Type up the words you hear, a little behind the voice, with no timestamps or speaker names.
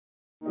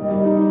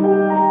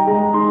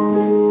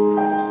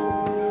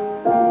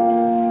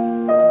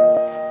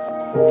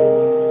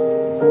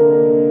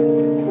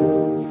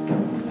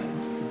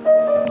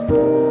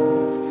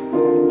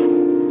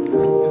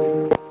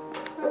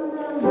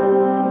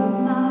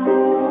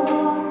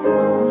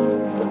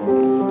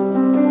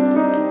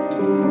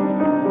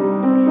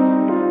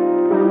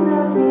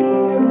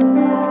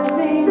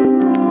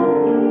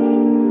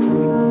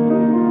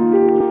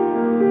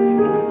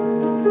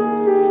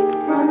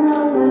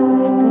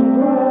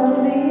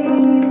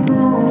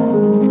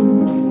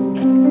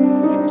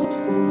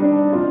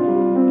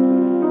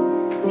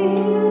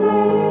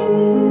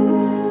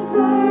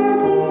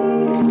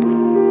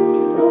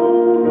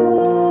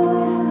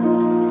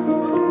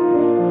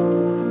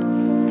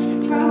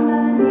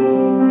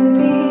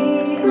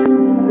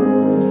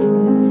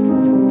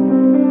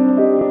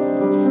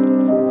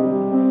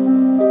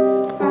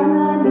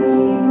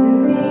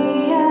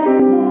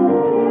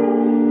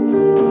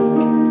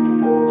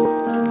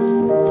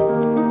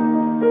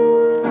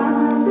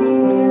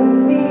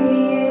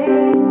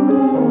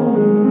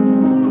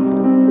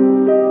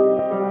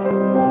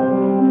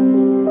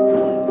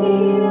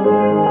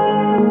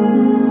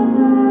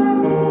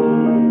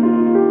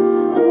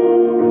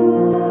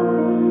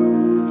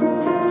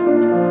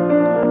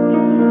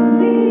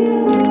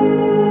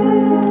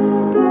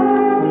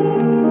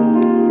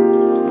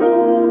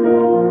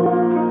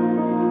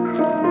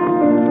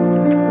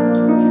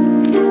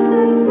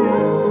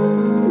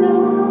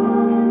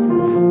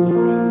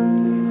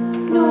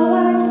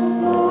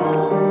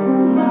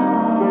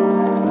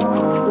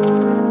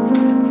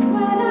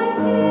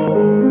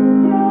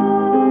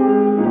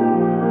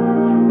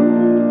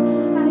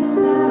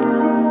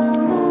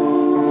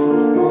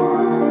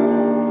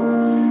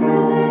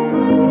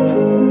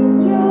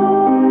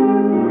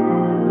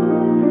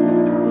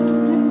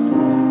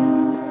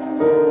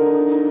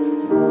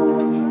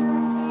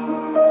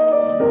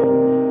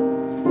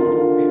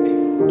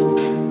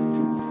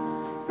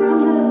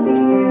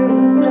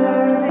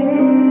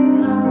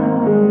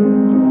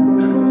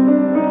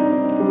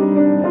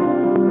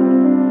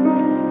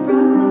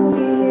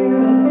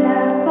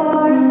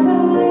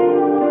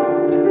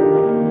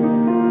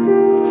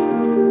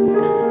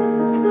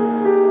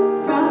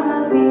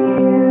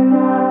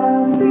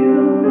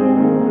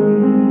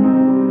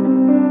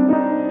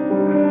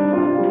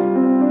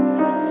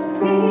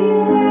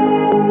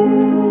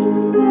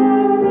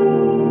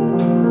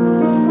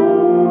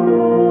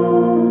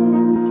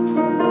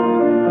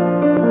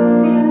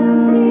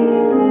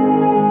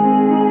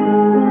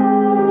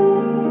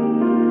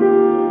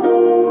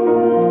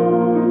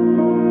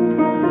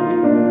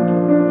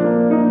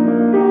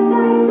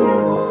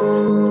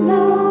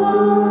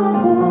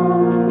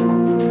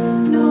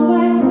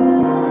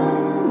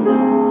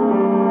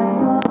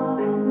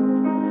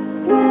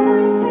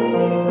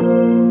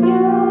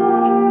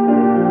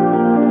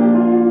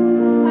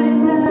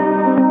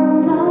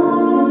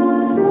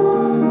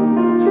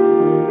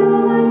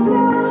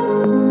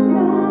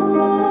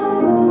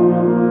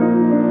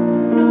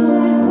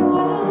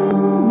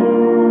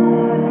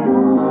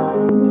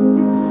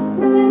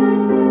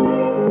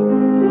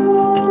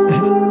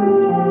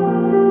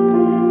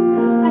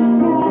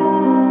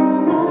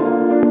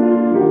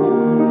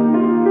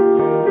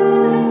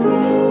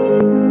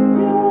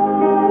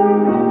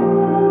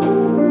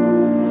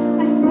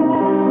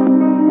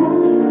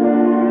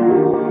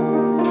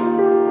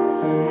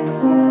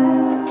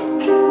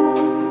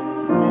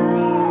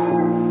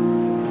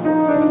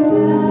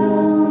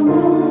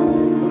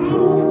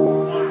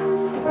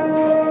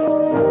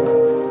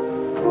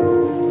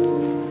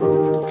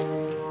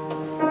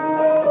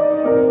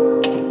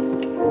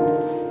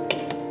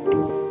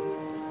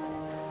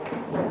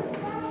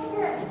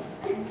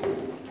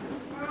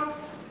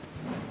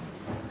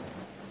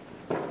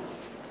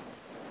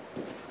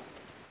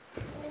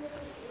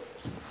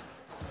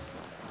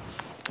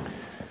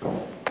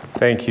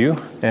Thank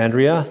you,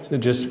 Andrea,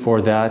 just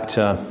for that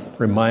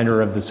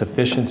reminder of the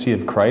sufficiency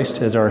of Christ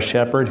as our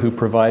shepherd who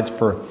provides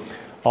for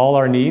all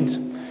our needs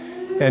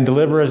and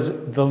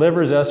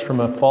delivers us from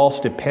a false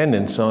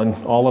dependence on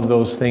all of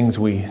those things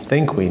we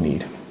think we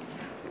need.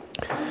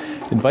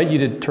 I invite you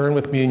to turn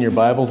with me in your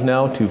Bibles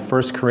now to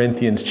 1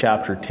 Corinthians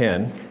chapter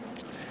 10.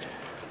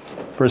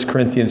 1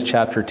 Corinthians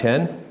chapter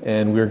 10,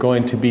 and we're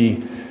going to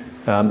be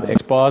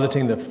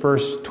expositing the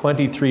first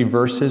 23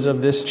 verses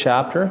of this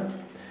chapter.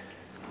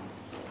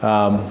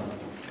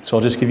 So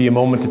I'll just give you a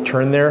moment to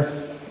turn there.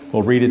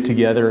 We'll read it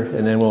together,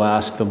 and then we'll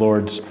ask the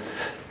Lord's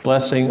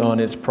blessing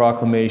on its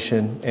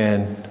proclamation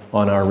and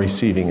on our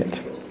receiving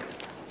it.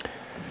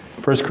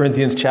 1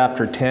 Corinthians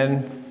chapter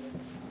 10,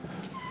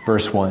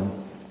 verse 1.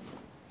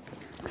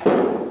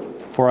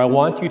 For I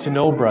want you to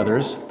know,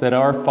 brothers, that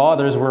our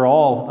fathers were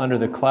all under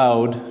the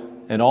cloud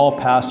and all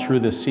passed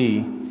through the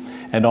sea,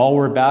 and all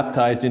were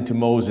baptized into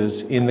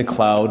Moses in the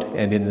cloud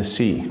and in the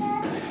sea.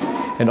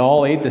 And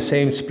all ate the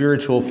same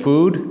spiritual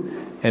food,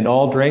 and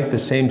all drank the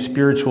same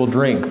spiritual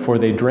drink, for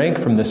they drank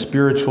from the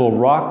spiritual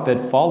rock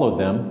that followed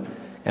them,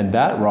 and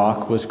that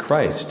rock was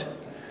Christ.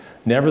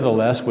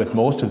 Nevertheless, with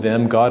most of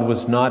them, God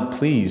was not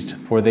pleased,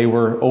 for they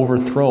were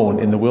overthrown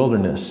in the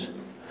wilderness.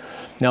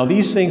 Now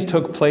these things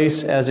took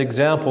place as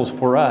examples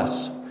for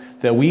us,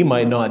 that we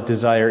might not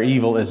desire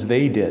evil as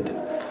they did.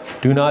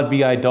 Do not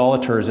be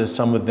idolaters as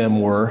some of them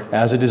were.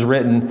 As it is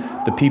written,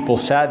 the people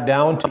sat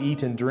down to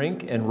eat and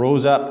drink and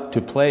rose up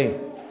to play.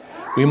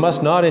 We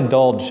must not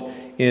indulge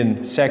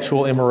in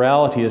sexual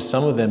immorality as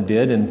some of them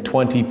did, and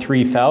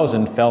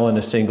 23,000 fell in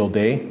a single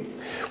day.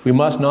 We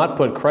must not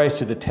put Christ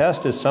to the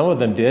test as some of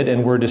them did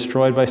and were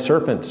destroyed by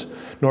serpents,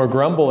 nor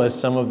grumble as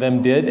some of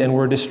them did and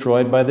were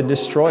destroyed by the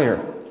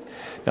destroyer.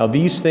 Now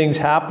these things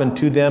happened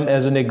to them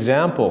as an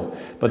example,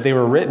 but they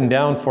were written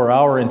down for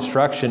our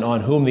instruction, on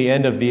whom the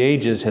end of the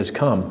ages has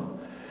come.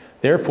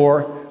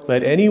 Therefore,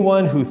 let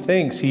anyone who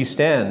thinks he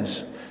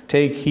stands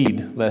take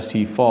heed lest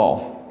he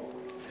fall.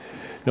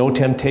 No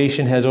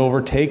temptation has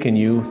overtaken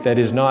you that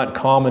is not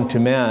common to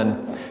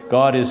man.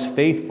 God is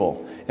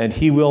faithful, and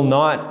he will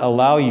not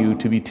allow you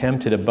to be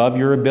tempted above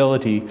your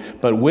ability,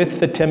 but with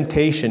the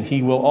temptation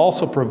he will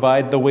also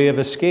provide the way of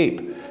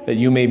escape, that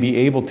you may be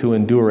able to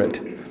endure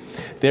it.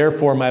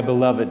 Therefore, my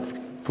beloved,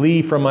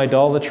 flee from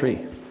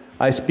idolatry.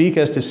 I speak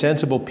as to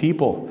sensible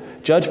people.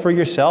 Judge for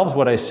yourselves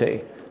what I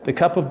say. The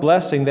cup of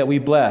blessing that we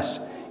bless,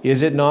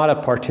 is it not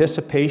a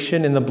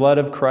participation in the blood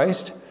of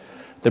Christ?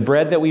 The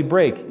bread that we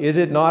break, is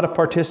it not a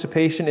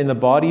participation in the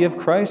body of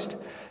Christ?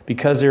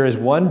 Because there is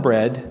one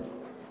bread,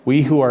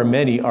 we who are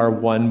many are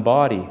one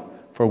body,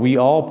 for we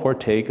all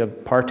partake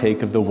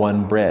of the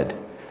one bread.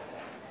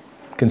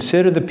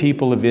 Consider the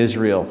people of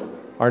Israel.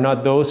 Are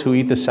not those who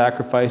eat the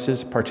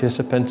sacrifices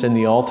participants in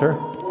the altar?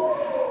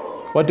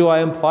 What do I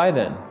imply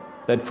then?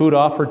 That food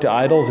offered to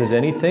idols is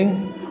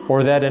anything,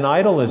 or that an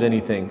idol is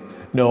anything?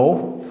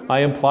 No, I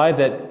imply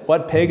that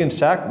what pagan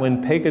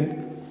sacrifice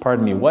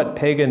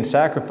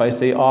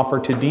they offer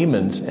to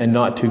demons and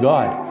not to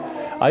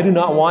God. I do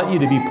not want you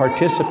to be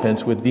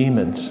participants with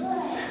demons.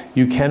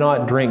 You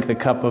cannot drink the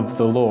cup of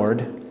the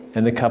Lord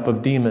and the cup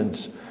of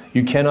demons.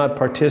 You cannot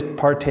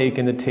partake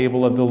in the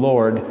table of the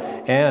Lord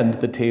and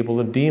the table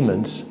of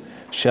demons.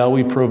 Shall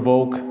we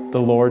provoke the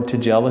Lord to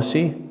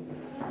jealousy?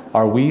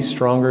 Are we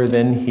stronger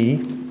than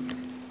he?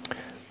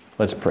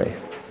 Let's pray.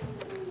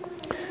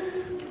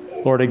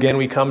 Lord, again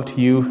we come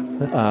to you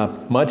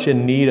much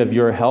in need of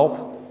your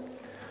help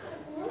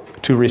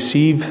to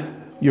receive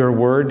your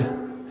word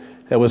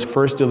that was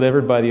first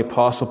delivered by the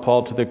Apostle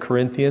Paul to the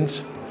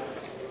Corinthians,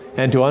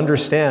 and to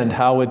understand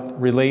how it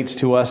relates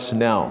to us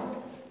now.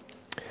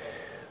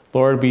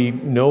 Lord, we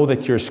know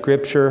that your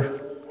scripture,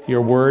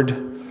 your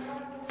word,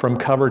 from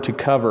cover to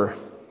cover,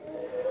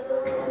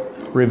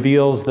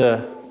 reveals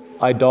the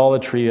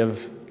idolatry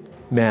of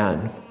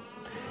man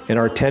and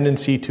our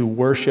tendency to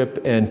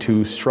worship and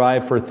to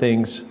strive for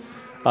things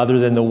other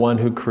than the one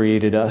who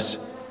created us.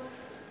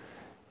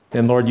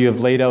 And Lord, you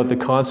have laid out the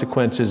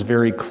consequences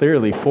very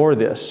clearly for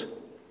this.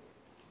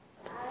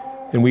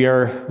 And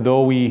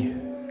though we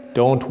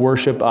don't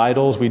worship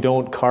idols, we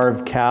don't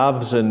carve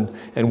calves and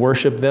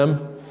worship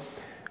them,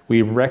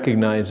 we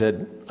recognize that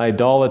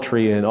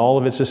idolatry and all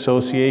of its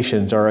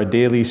associations are a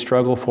daily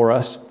struggle for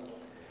us.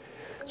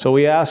 So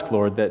we ask,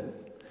 Lord, that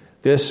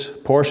this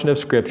portion of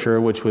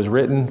Scripture, which was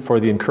written for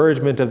the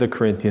encouragement of the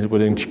Corinthians,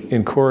 would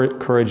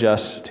encourage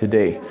us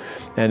today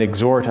and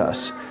exhort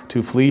us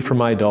to flee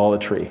from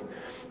idolatry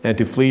and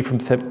to flee from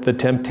the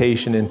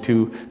temptation and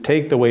to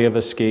take the way of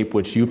escape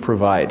which you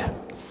provide.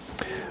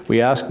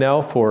 We ask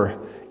now for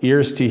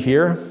ears to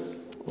hear.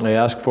 I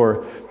ask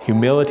for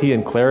humility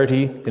and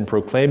clarity in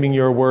proclaiming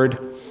your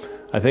word.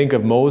 I think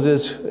of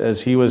Moses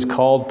as he was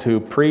called to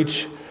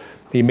preach.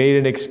 He made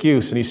an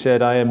excuse and he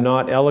said, I am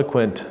not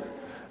eloquent,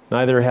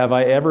 neither have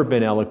I ever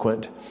been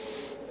eloquent.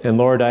 And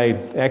Lord, I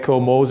echo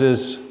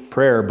Moses'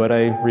 prayer, but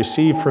I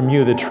receive from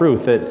you the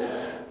truth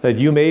that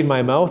you made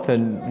my mouth,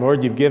 and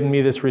Lord, you've given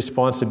me this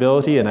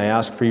responsibility, and I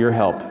ask for your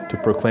help to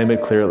proclaim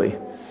it clearly.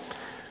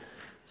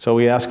 So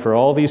we ask for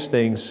all these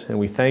things, and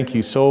we thank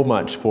you so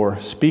much for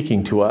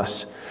speaking to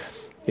us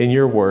in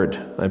your word.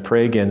 I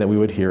pray again that we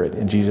would hear it.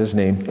 In Jesus'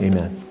 name,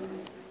 amen.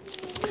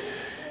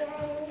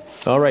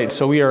 All right,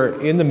 so we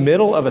are in the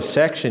middle of a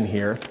section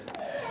here.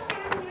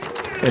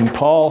 And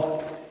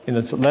Paul, in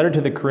the letter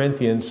to the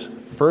Corinthians,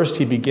 first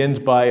he begins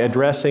by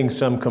addressing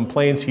some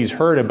complaints he's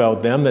heard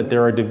about them, that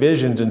there are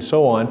divisions and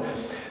so on.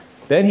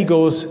 Then he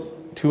goes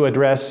to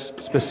address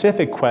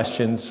specific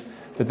questions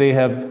that they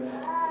have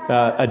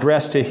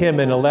addressed to him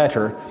in a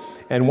letter.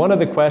 And one of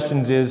the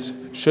questions is,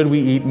 should we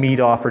eat meat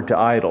offered to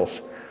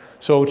idols?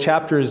 So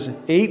chapters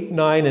 8,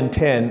 9, and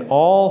 10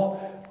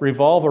 all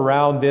revolve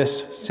around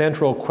this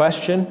central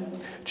question.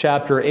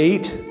 Chapter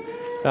 8,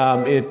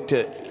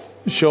 it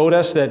showed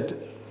us that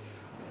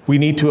we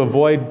need to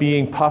avoid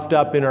being puffed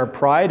up in our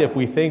pride if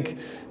we think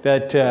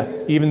that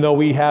even though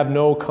we have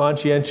no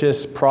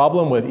conscientious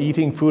problem with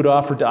eating food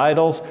offered to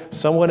idols,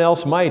 someone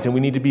else might, and we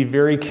need to be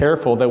very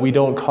careful that we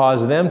don't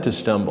cause them to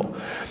stumble.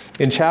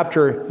 In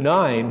chapter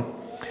 9,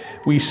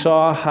 we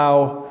saw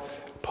how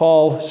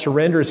Paul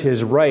surrenders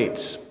his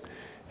rights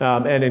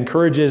and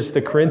encourages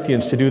the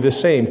Corinthians to do the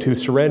same, to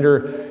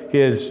surrender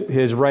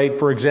his right,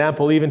 for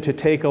example, even to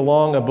take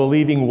along a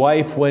believing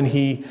wife when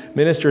he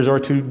ministers, or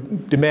to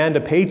demand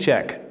a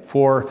paycheck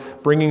for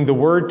bringing the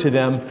word to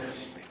them.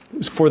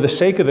 For the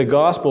sake of the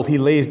gospel, he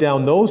lays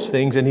down those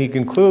things, and he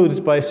concludes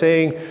by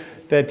saying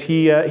that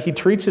he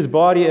treats his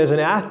body as an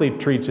athlete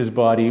treats his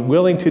body,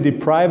 willing to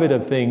deprive it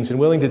of things and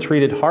willing to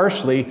treat it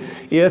harshly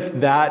if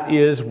that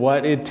is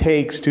what it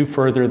takes to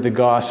further the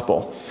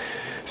gospel.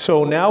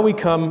 So now we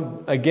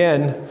come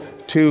again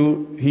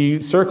to,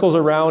 he circles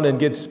around and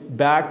gets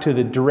back to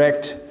the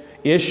direct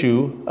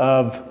issue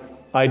of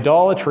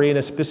idolatry,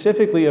 and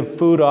specifically of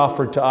food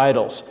offered to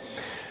idols.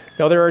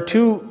 Now there are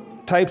two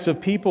types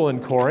of people in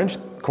Corinth.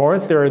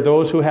 There are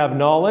those who have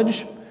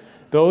knowledge,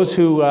 those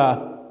who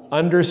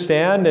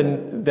understand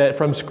and that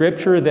from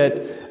Scripture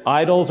that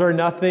idols are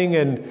nothing,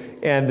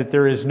 and that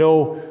there is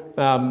no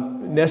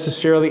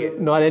necessarily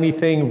not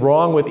anything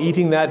wrong with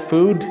eating that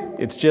food.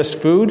 It's just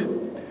food.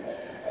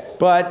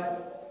 But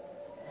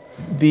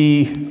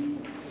the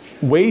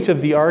weight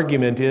of the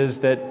argument is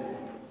that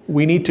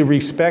we need to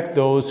respect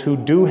those who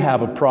do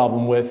have a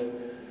problem with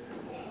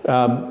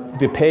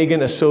the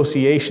pagan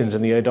associations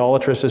and the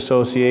idolatrous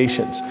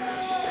associations.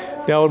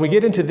 Now, when we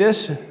get into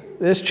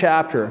this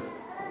chapter,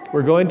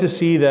 we're going to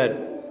see that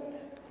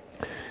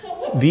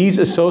these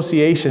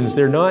associations,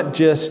 they're not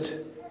just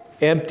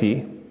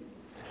empty.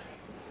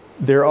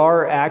 There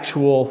are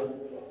actual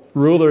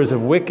rulers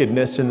of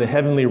wickedness in the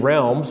heavenly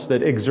realms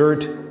that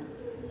exert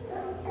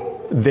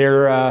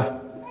their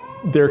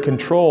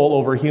control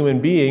over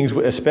human beings,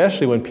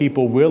 especially when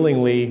people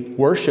willingly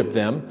worship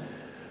them.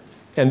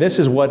 And this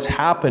is what's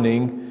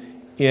happening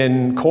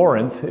in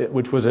Corinth,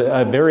 which was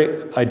a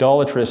very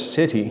idolatrous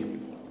city.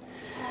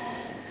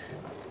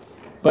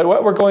 But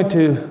what we're going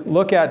to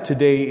look at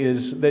today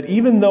is that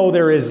even though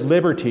there is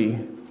liberty,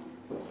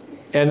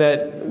 and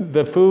that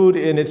the food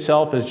in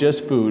itself is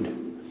just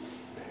food,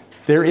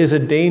 there is a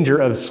danger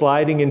of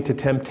sliding into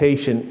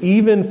temptation,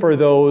 even for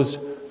those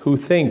who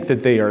think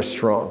that they are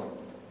strong.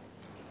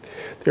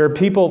 There are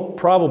people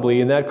probably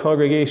in that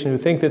congregation who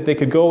think that they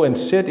could go and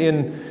sit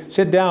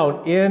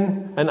down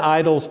in an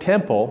idol's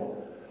temple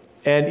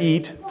and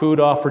eat food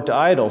offered to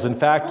idols. In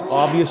fact,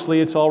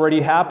 obviously it's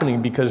already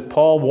happening, because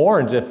Paul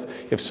warns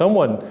if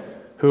someone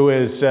who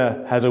has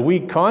a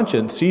weak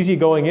conscience sees you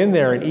going in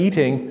there and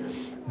eating,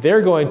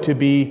 they're going to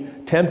be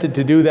tempted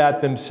to do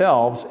that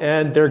themselves,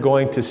 and they're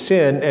going to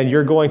sin, and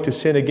you're going to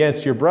sin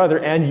against your brother,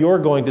 and you're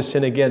going to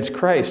sin against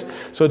Christ.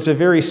 So it's a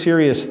very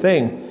serious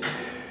thing.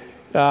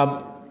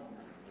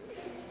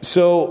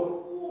 So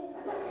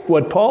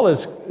what Paul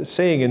is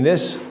saying in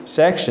this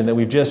section that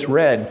we've just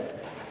read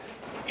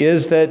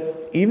is that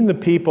even the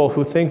people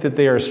who think that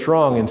they are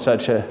strong in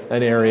such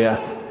an area,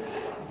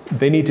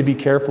 they need to be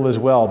careful as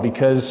well,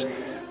 because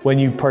when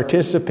you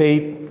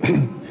participate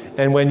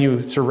and when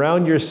you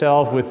surround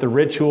yourself with the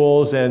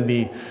rituals and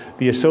the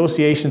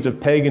associations of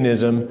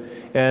paganism,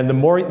 and the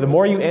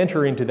more you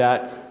enter into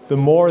that, the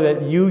more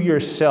that you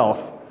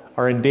yourself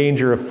are in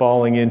danger of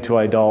falling into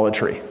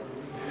idolatry.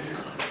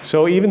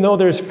 So even though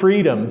there's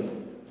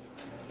freedom,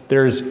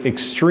 there's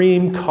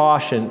extreme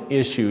caution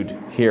issued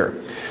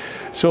here.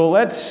 So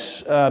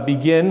let's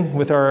begin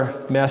with our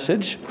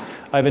message.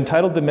 I've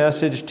entitled the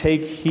message,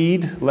 "Take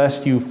Heed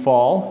Lest You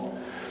Fall."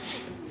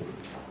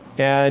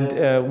 And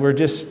we're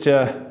just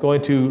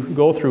going to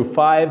go through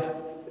 5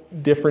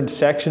 different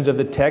sections of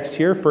the text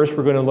here. First,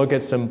 we're going to look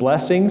at some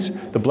blessings,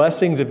 the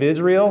blessings of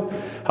Israel,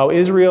 how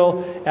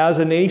Israel as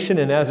a nation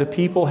and as a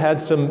people had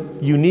some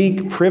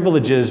unique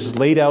privileges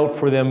laid out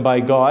for them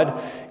by God.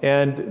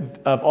 And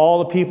of all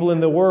the people in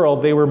the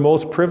world, they were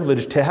most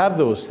privileged to have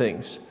those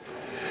things.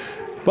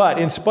 But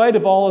in spite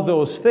of all of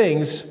those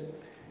things,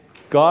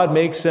 God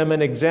makes them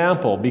an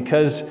example,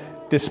 because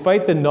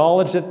despite the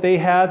knowledge that they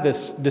had,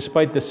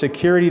 despite the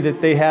security that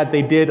they had,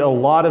 they did a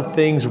lot of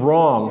things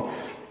wrong.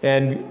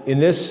 And in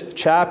this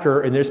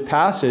chapter, in this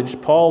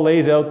passage, Paul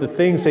lays out the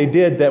things they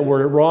did that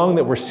were wrong,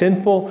 that were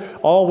sinful,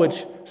 all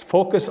which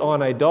focus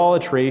on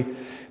idolatry.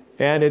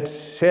 And it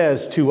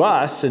says to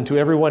us and to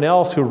everyone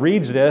else who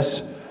reads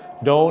this,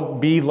 don't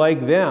be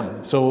like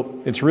them.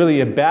 So it's really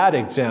a bad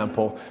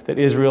example that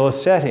Israel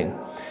is setting.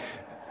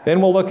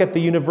 Then we'll look at the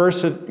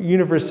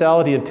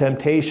universality of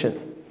temptation.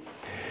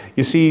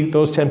 You see,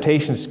 those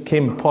temptations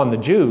came upon the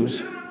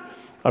Jews,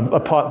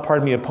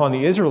 upon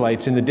the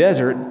Israelites in the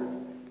desert,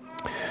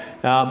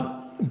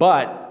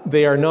 but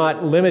they are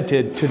not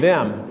limited to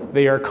them.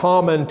 They are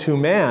common to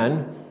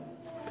man,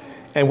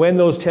 and when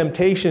those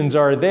temptations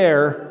are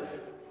there,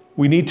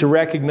 we need to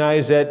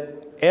recognize that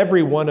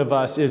every one of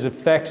us is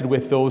affected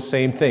with those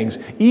same things,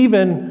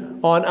 even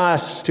on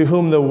us to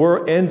whom the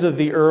ends of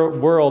the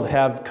world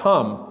have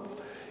come.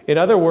 In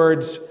other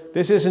words,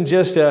 this isn't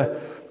just a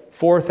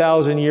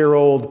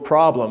 4,000-year-old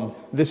problem.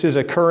 This is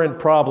a current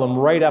problem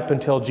right up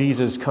until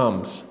Jesus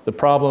comes. The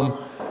problem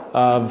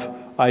of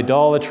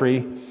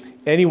idolatry.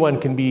 Anyone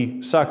can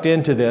be sucked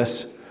into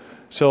this,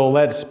 so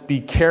let's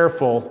be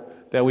careful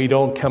that we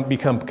don't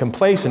become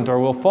complacent or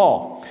we'll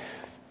fall.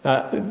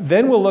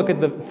 Then we'll look at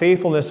the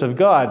faithfulness of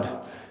God.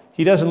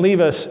 He doesn't leave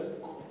us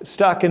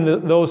stuck in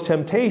those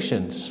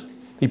temptations.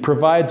 He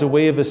provides a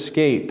way of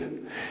escape.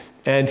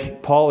 And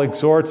Paul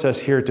exhorts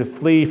us here to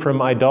flee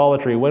from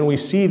idolatry. When we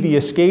see the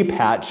escape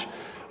hatch,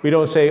 we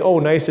don't say, "Oh,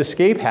 nice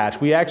escape hatch."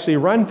 We actually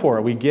run for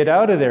it. We get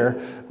out of there.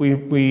 We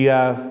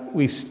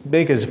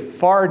make as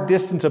far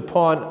distance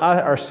upon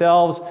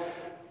ourselves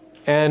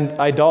and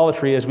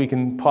idolatry as we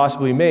can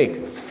possibly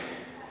make.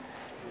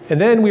 And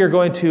then we are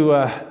going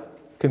to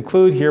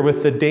conclude here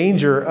with the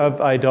danger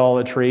of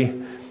idolatry.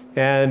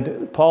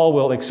 And Paul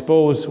will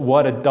expose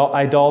what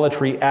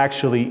idolatry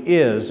actually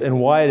is and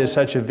why it is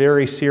such a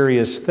very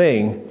serious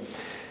thing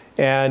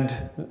and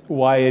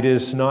why it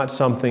is not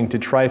something to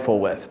trifle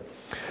with.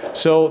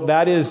 So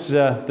that is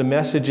the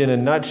message in a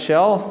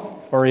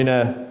nutshell, or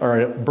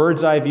a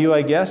bird's eye view,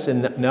 I guess.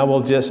 And now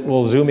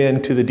we'll zoom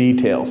into the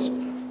details.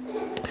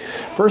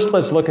 First,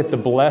 let's look at the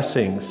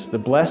blessings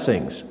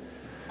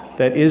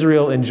that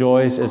Israel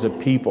enjoys as a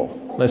people.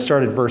 Let's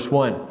start at verse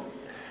 1.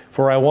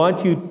 For I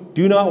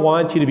do not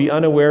want you to be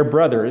unaware,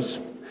 brothers.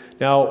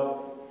 Now,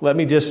 let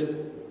me just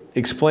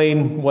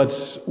explain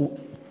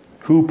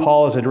who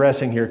Paul is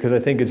addressing here, because I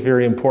think it's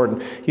very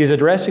important. He is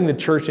addressing the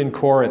church in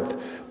Corinth.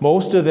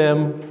 Most of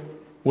them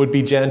would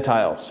be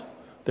Gentiles.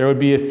 There would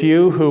be a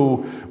few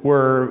who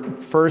were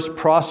first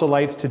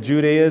proselytes to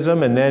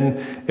Judaism and then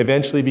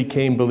eventually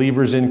became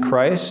believers in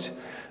Christ.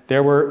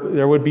 There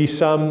would be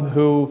some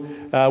who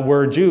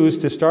were Jews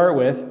to start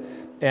with,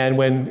 and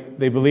when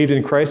they believed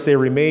in Christ, they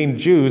remained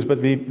Jews,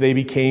 but they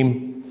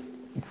became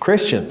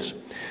Christians.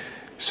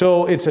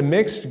 So it's a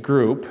mixed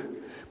group,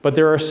 but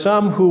there are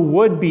some who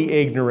would be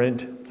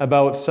ignorant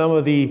about some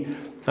of the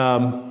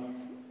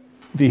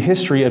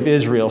history of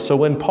Israel. So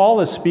when Paul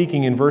is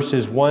speaking in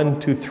verses 1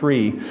 to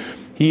 3,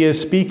 he is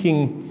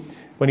speaking,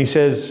 when he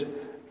says,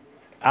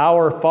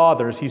 "our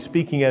fathers," he's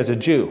speaking as a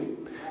Jew.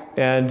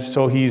 And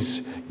so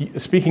he's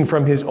speaking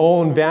from his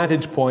own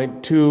vantage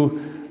point to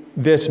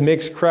this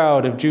mixed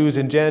crowd of Jews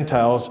and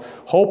Gentiles,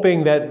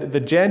 hoping that the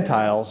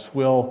Gentiles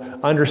will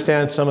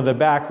understand some of the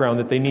background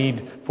that they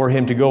need for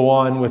him to go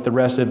on with the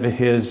rest of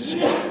his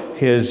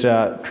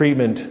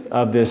treatment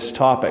of this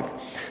topic.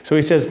 So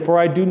he says, "For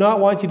I do not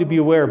want you to be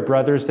aware,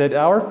 brothers, that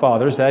our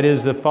fathers," that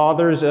is, the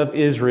fathers of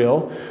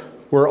Israel,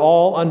 "were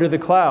all under the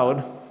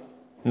cloud,"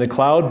 and the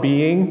cloud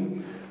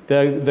being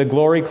the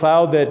glory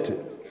cloud that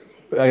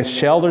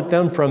sheltered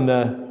them from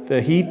the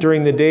heat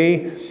during the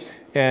day,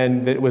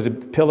 and that was a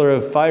pillar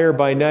of fire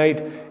by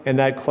night, and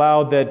that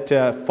cloud that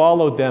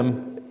followed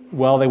them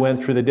while they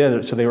went through the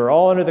desert. So they were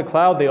all under the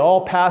cloud. They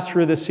all passed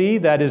through the sea.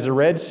 That is the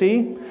Red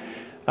Sea,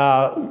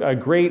 a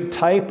great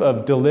type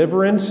of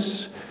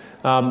deliverance.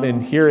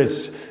 And here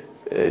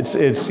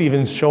it's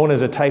even shown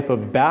as a type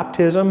of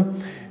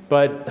baptism.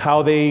 But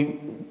how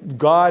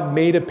God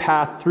made a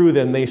path through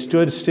them. They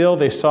stood still.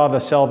 They saw the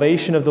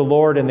salvation of the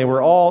Lord, and they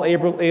were all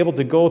able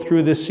to go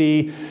through the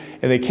sea.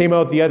 And they came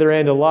out the other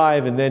end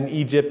alive, and then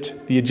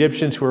the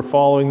Egyptians who were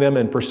following them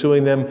and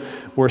pursuing them,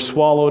 were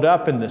swallowed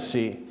up in the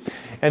sea.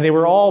 And they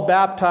were all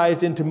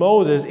baptized into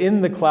Moses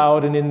in the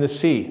cloud and in the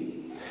sea.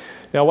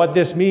 Now what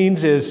this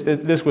means is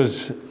that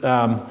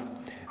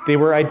they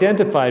were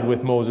identified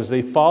with Moses.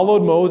 They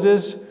followed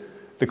Moses,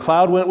 the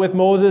cloud went with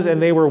Moses,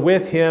 and they were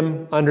with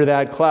him under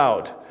that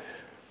cloud.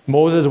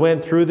 Moses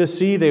went through the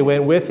sea, they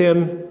went with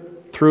him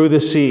through the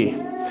sea.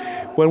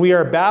 When we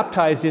are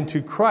baptized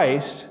into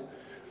Christ,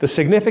 the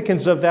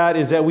significance of that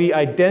is that we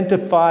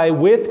identify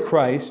with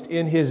Christ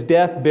in his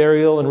death,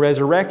 burial, and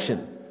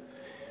resurrection.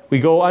 We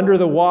go under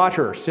the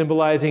water,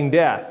 symbolizing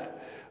death,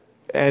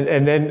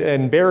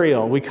 and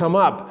burial. We come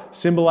up,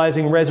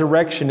 symbolizing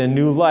resurrection and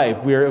new life.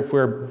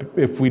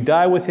 If we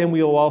die with him,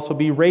 we will also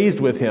be raised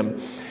with him.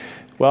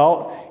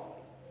 Well,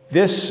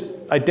 this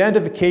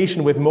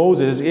identification with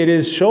Moses, it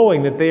is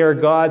showing that they are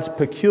God's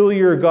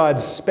peculiar,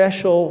 God's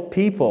special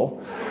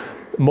people.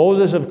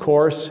 Moses, of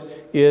course,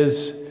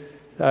 is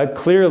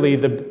clearly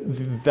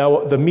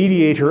the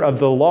mediator of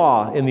the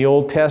law in the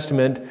Old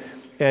Testament,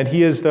 and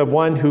he is the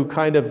one who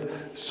kind of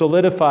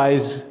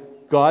solidifies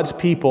God's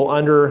people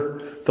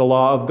under the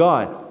law of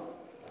God.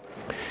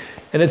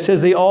 And it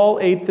says they all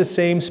ate the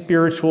same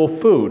spiritual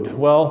food.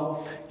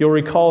 Well, you'll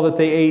recall that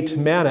they ate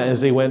manna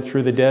as they went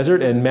through the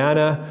desert, and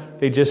manna,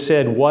 they just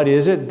said, "What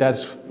is it?"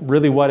 That's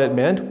really what it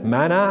meant.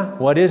 Manna,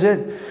 what is it?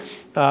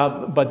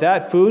 But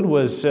that food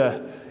was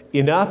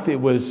enough. It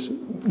was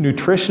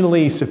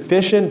nutritionally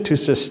sufficient to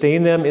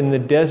sustain them in the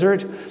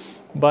desert.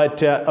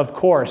 But of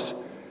course,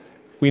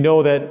 we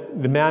know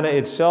that the manna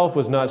itself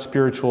was not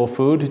spiritual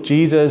food.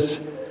 Jesus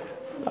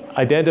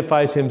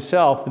identifies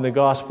himself in the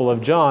Gospel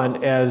of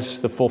John as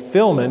the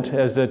fulfillment,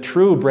 as the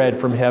true bread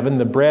from heaven,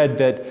 the bread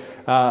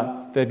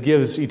that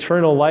gives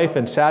eternal life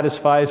and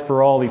satisfies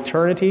for all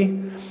eternity.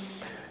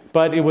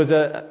 But it was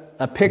a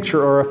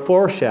picture or a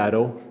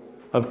foreshadow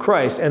of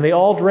Christ. And they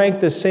all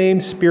drank the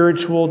same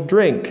spiritual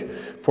drink,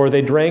 for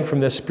they drank from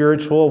the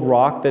spiritual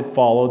rock that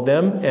followed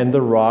them, and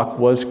the rock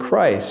was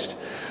Christ.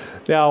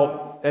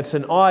 Now, that's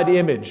an odd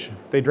image.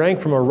 They drank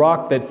from a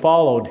rock that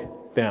followed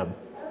them.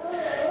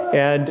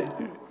 And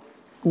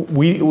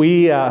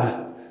we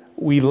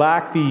we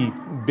lack the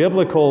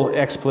biblical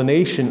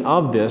explanation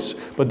of this,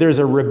 but there's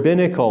a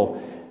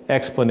rabbinical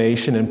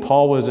explanation. And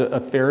Paul was a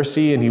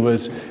Pharisee, and he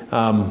was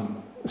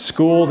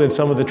schooled in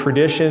some of the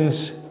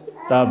traditions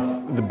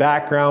of the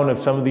background of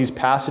some of these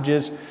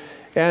passages.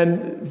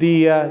 And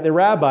the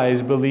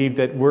rabbis believed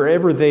that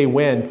wherever they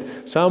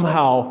went,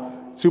 somehow,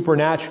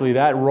 supernaturally,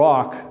 that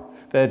rock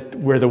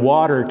where the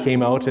water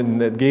came out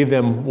and that gave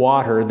them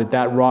water,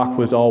 that rock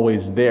was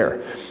always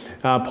there.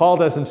 Paul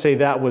doesn't say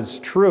that was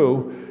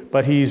true,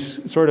 but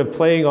he's sort of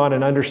playing on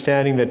an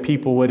understanding that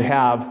people would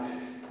have.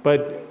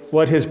 But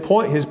what his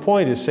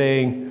point is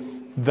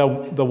saying,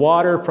 the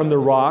water from the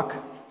rock,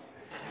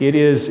 it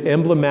is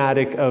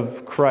emblematic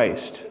of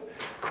Christ.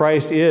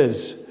 Christ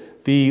is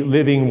the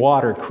living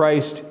water.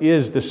 Christ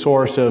is the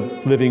source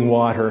of living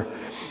water.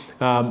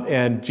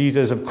 And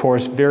Jesus, of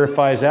course,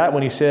 verifies that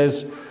when he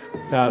says,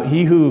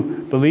 he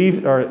who believes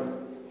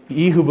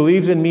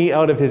in me,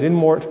 out of his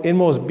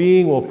inmost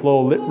being will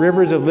flow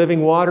rivers of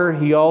living water.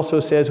 He also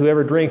says,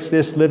 whoever drinks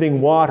this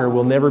living water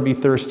will never be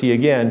thirsty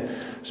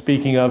again,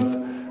 speaking of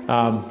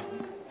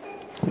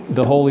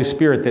the Holy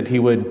Spirit that he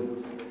would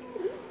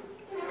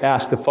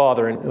ask the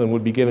Father and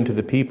would be given to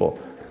the people.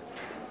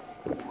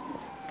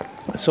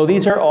 So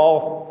these are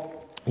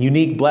all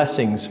unique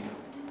blessings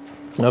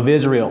of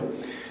Israel.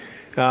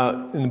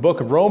 In the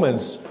book of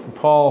Romans,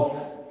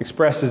 Paul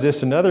expresses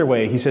this another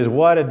way. He says,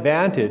 what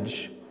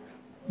advantage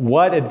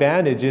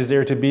is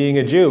there to being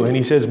a Jew? And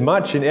he says,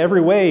 much in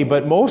every way,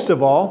 but most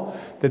of all,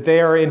 that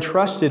they are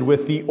entrusted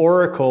with the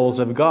oracles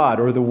of God,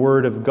 or the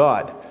Word of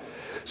God.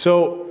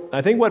 So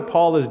I think what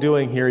Paul is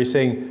doing here, he's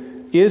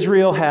saying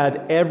Israel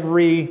had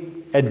every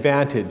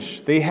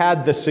advantage. They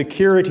had the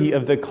security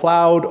of the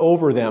cloud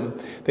over them.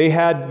 They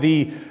had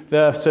the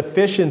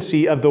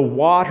sufficiency of the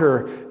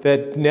water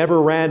that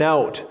never ran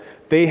out.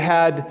 They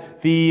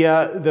had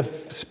the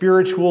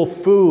spiritual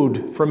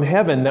food from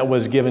heaven that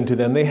was given to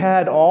them. They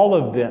had all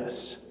of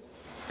this.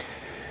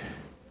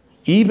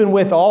 Even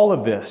with all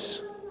of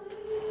this,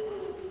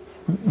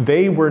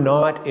 they were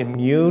not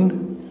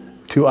immune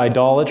to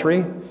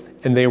idolatry,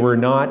 and they were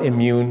not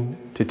immune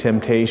to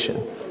temptation.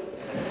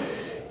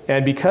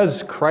 And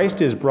because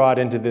Christ is brought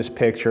into this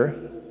picture,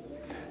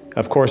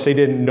 of course, they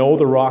didn't know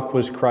the rock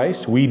was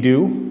Christ. We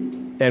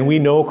do, and we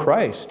know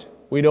Christ.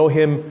 We know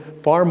him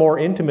far more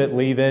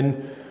intimately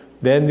than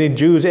the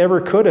Jews ever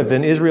could have,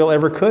 than Israel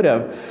ever could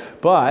have.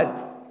 But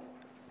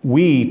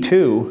we,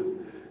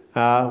 too,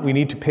 we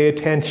need to pay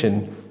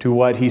attention to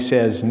what he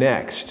says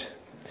next.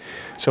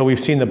 So we've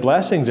seen the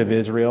blessings of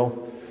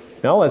Israel.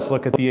 Now let's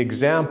look at the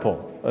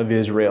example of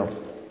Israel.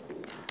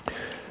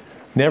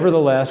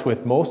 Nevertheless,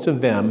 with most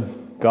of them,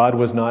 God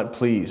was not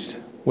pleased.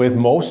 With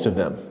most of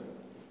them.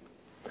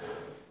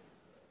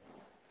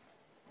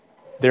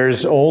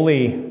 There's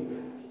only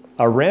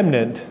a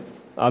remnant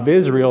of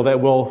Israel that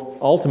will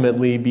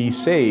ultimately be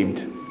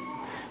saved.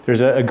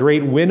 There's a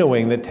great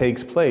winnowing that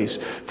takes place.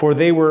 For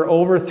they were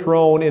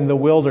overthrown in the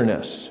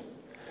wilderness.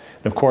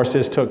 And of course,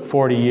 this took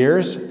 40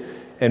 years.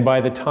 And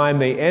by the time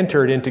they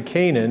entered into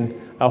Canaan,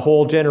 a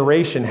whole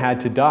generation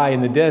had to die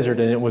in the desert.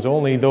 And it was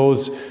only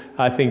those,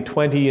 I think,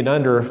 20 and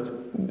under,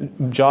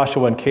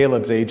 Joshua and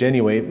Caleb's age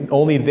anyway,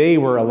 only they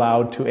were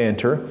allowed to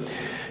enter.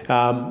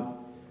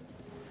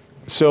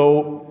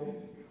 So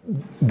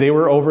they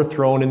were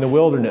overthrown in the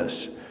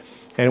wilderness.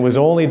 And it was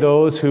only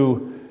those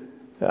who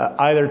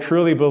either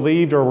truly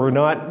believed or were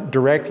not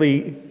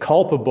directly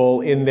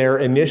culpable in their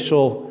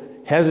initial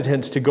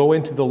hesitance to go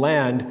into the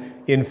land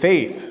in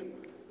faith.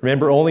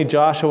 Remember, only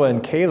Joshua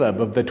and Caleb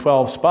of the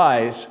 12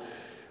 spies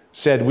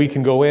said, we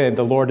can go in,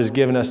 the Lord has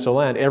given us the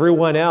land.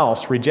 Everyone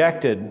else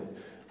rejected,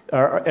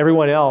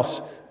 everyone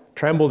else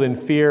trembled in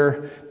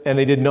fear, and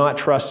they did not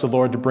trust the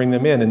Lord to bring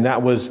them in. And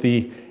that was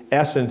the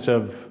essence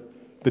of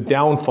the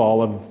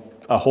downfall of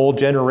a whole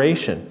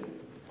generation.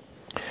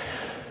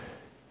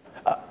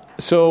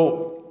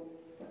 So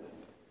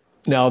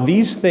now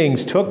these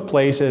things took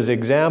place as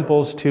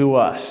examples to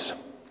us.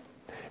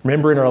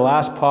 Remember in our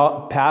last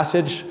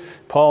passage,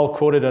 Paul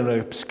quoted an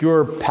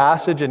obscure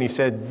passage and he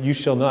said, you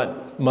shall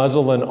not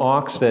muzzle an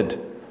ox that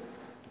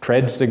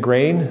treads the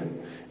grain.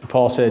 And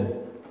Paul said,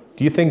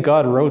 do you think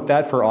God wrote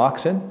that for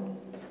oxen?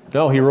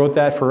 No, he wrote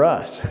that for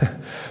us.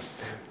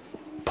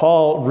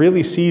 Paul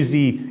really sees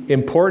the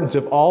importance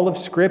of all of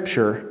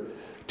Scripture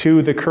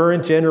to the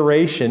current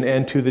generation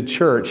and to the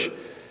church.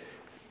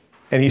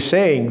 And he's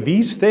saying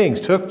these things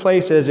took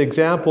place as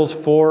examples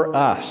for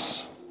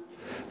us,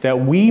 that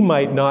we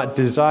might not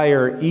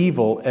desire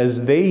evil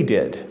as they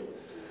did.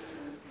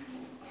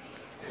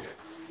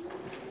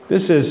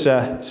 This is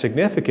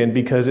significant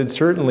because it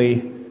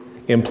certainly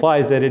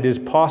implies that it is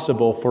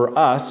possible for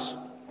us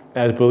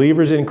as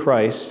believers in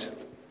Christ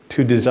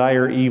to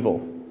desire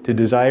evil, to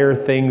desire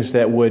things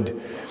that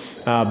would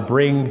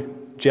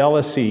bring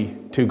jealousy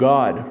to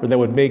God, or that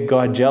would make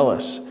God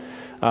jealous.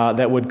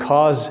 That would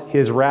cause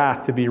his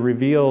wrath to be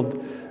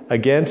revealed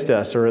against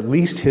us, or at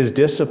least his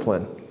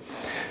discipline.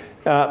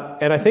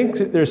 And I think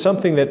there's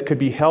something that could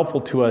be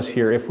helpful to us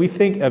here. If we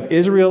think of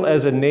Israel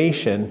as a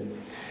nation,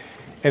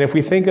 and if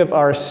we think of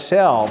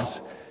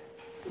ourselves,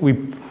 we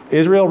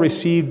Israel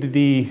received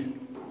the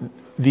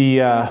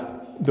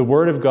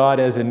word of God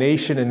as a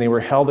nation, and they were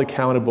held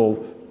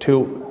accountable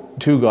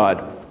to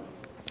God.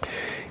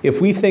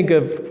 If we think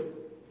of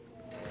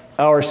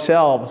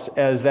ourselves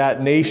as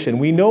that nation,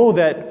 we know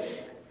that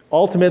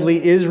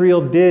ultimately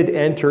Israel did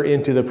enter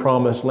into the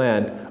promised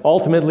land.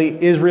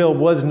 Ultimately, Israel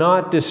was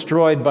not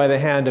destroyed by the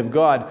hand of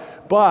God,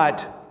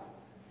 but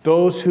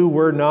those who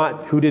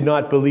did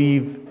not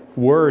believe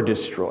were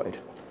destroyed.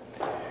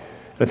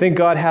 I think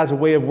God has a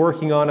way of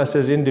working on us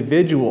as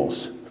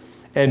individuals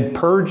and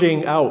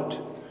purging out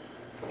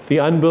the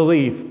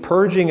unbelief,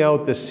 purging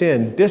out the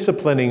sin,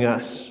 disciplining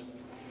us.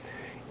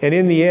 And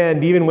in the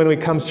end, even when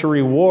it comes to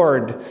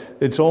reward,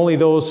 it's only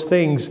those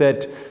things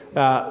that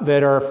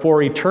are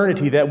for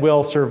eternity that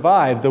will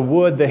survive. The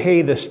wood, the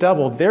hay, the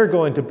stubble, they're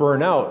going to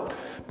burn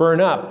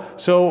up.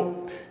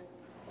 So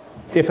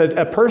if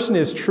a person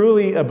is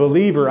truly a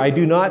believer, I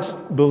do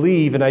not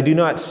believe and I do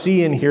not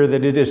see in here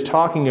that it is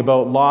talking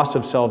about loss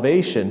of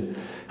salvation.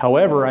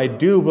 However, I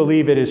do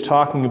believe it is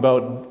talking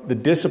about the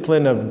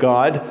discipline of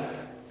God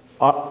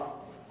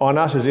on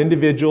us as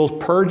individuals,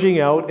 purging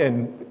out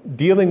and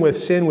dealing with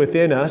sin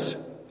within us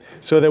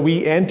so that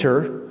we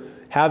enter,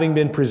 having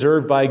been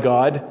preserved by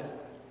God,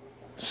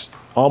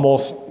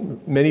 almost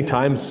many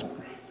times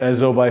as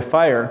though by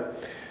fire.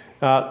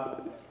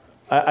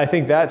 I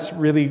think that's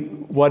really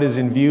what is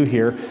in view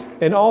here.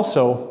 And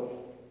also,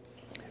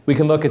 we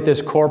can look at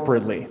this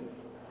corporately.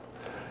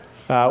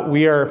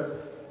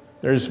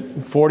 There's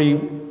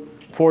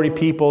 40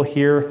 people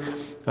here.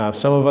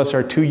 Some of us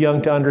are too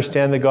young to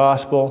understand the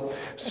gospel.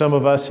 Some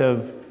of us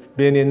have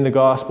been in the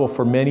gospel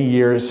for many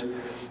years.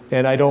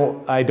 And I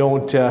don't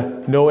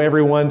know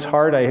everyone's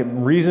heart.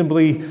 I'm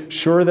reasonably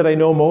sure that I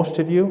know most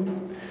of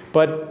you.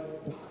 But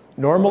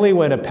normally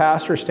when a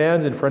pastor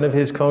stands in front of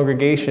his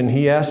congregation,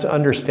 he has to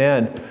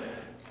understand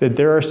that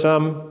there are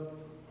some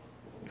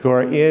who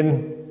are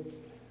in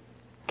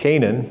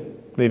Canaan.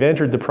 They've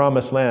entered the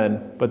promised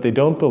land, but they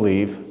don't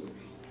believe.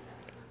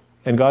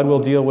 And God will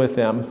deal with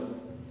them.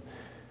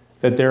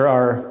 That there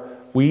are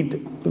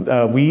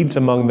weeds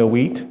among the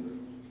wheat.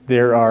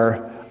 There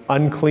are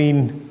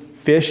unclean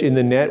fish in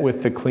the net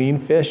with the clean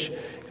fish.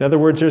 In other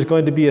words, there's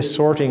going to be a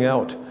sorting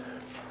out.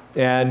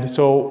 And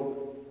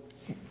so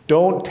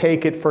don't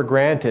take it for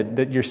granted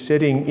that you're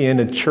sitting in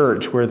a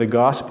church where the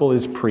gospel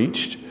is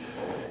preached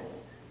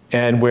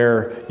and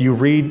where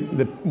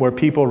where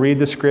people read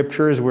the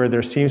scriptures, where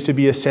there seems to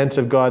be a sense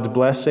of God's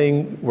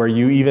blessing, where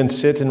you even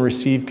sit and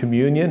receive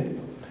communion.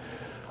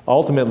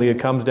 Ultimately, it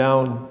comes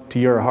down to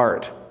your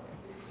heart.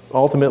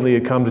 Ultimately,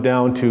 it comes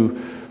down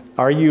to,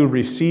 are you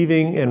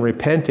receiving and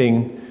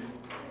repenting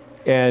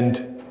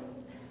and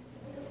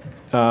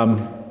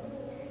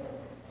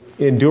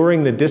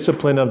enduring the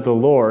discipline of the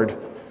Lord?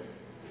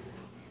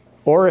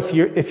 Or if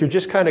you're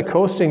just kind of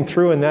coasting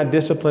through and that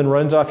discipline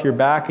runs off your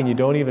back and you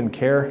don't even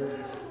care,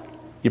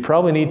 you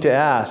probably need to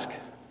ask,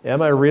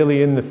 am I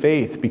really in the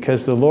faith?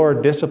 Because the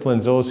Lord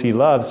disciplines those He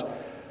loves.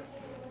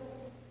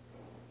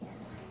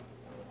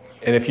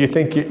 And if you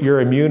think you're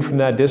immune from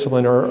that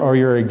discipline or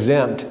you're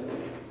exempt,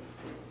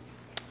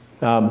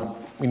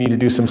 we need to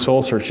do some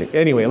soul searching.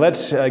 Anyway,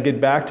 let's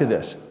get back to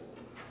this.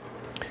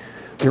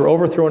 You're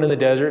overthrown in the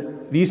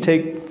desert. These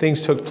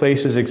things took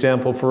place as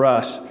example for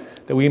us,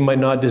 that we might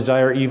not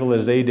desire evil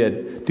as they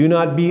did. Do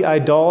not be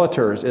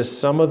idolaters, as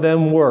some of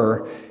them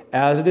were.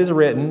 As it is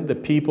written, the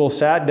people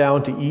sat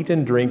down to eat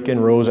and drink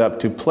and rose up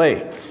to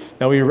play.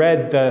 Now, we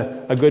read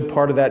a good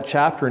part of that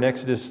chapter in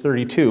Exodus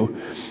 32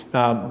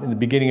 in the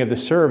beginning of the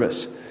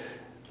service.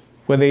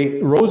 When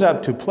they rose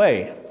up to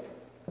play,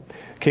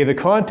 the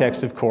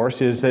context, of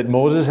course, is that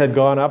Moses had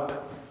gone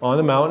up on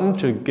the mountain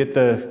to get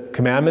the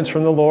commandments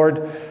from the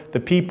Lord. The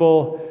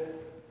people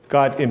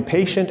got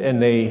impatient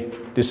and they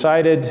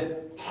decided,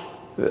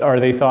 or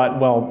they thought,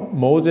 well,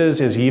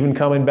 Moses, is he even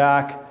coming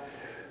back?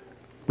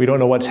 We don't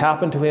know what's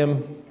happened to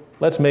him.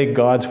 Let's make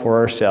gods for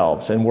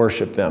ourselves and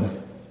worship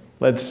them.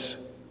 Let's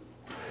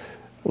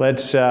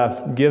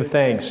give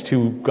thanks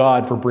to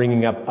God for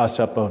bringing us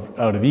up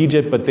out of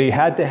Egypt. But they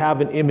had to have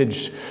an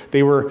image.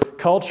 They were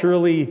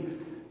culturally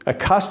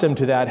accustomed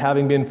to that,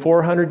 having been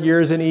 400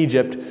 years in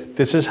Egypt.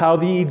 This is how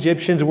the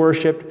Egyptians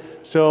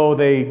worshipped. So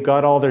they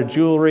got all their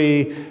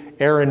jewelry.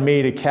 Aaron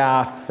made a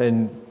calf,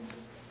 and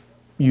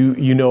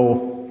you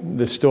know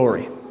the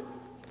story.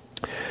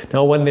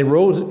 Now, when they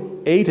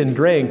ate and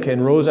drank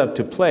and rose up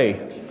to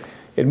play,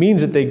 it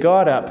means that they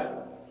got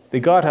up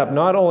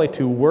not only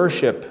to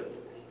worship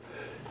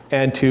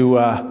and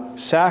to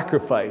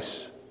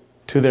sacrifice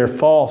to their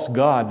false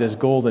god, this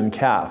golden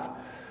calf,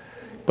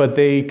 but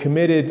they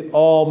committed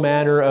all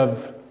manner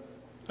of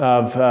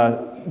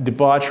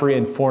debauchery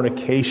and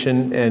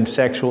fornication and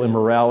sexual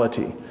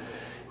immorality.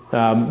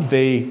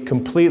 They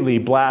completely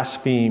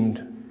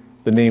blasphemed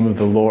the name of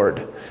the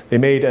Lord. They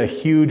made a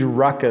huge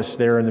ruckus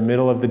there in the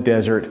middle of the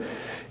desert,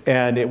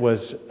 and it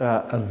was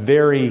a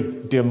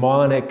very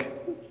demonic,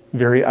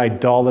 very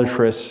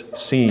idolatrous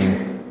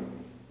scene.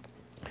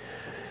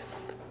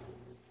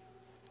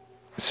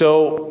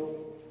 So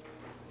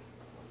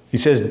he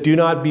says, do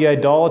not be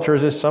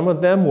idolaters as some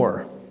of them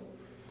were.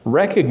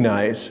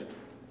 recognize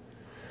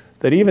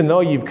that even though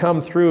you've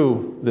come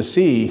through the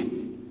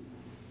sea,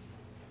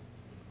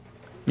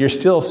 you're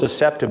still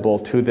susceptible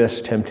to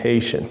this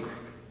temptation.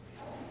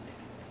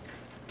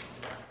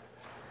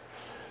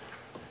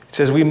 It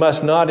says we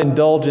must not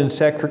indulge in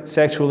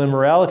sexual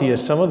immorality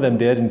as some of them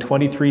did, and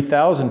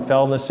 23,000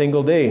 fell in a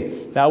single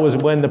day. That was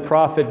when the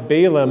prophet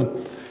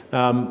Balaam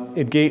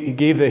he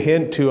gave the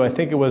hint to, I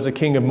think it was the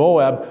king of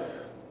Moab,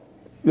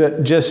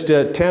 that just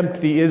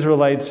tempt the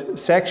Israelites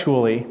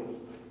sexually,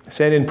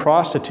 send in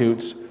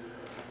prostitutes,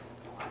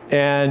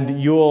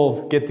 and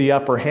you'll get the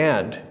upper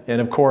hand.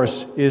 And of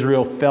course,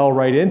 Israel fell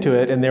right into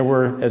it, and there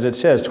were, as it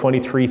says,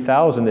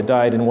 23,000 that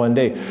died in one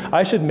day.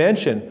 I should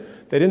mention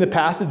that in the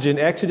passage in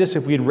Exodus,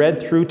 if we'd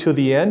read through to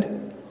the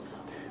end,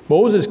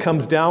 Moses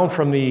comes down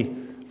from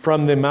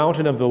the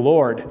mountain of the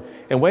Lord.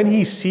 And when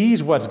he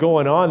sees what's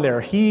going on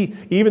there,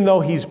 even though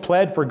he's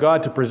pled for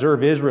God to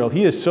preserve Israel,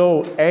 he is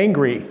so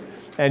angry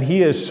and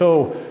he is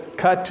so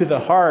cut to the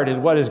heart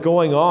at what is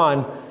going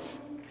on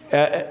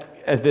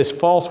at this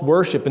false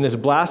worship and this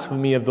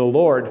blasphemy of the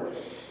Lord,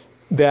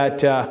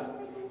 that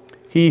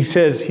he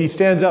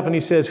stands up and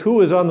he says,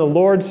 "Who is on the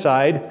Lord's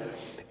side?"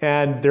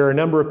 And there are a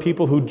number of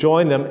people who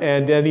join them.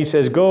 And then he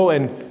says, "Go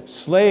and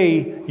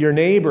slay your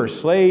neighbors,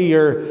 slay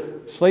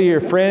your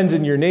friends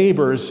and your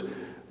neighbors,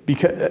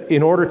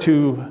 in order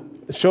to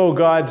show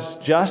God's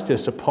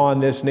justice upon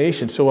this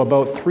nation." So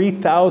about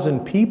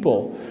 3,000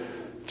 people.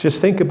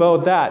 Just think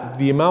about that.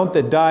 The amount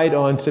that died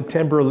on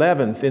September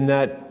 11th in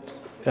that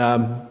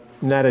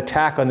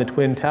attack on the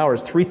Twin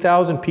Towers.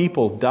 3,000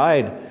 people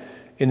died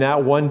in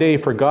that one day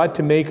for God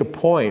to make a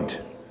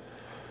point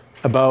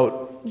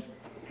about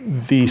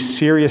the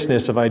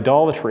seriousness of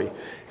idolatry.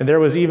 And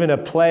there was even a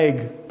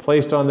plague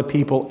placed on the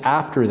people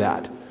after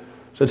that.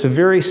 So it's a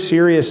very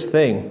serious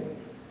thing.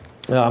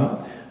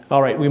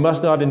 All right, we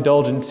must not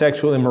indulge in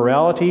sexual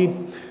immorality,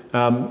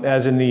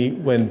 as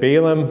in when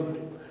Balaam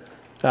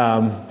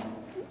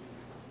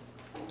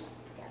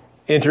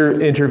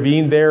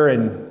intervened there.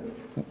 And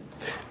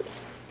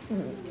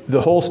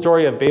the whole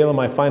story of Balaam,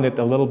 I find it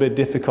a little bit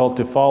difficult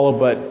to follow,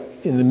 but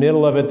in the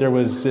middle of it, there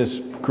was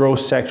this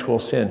gross sexual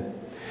sin.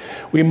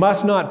 We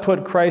must not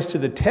put Christ to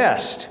the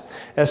test,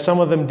 as some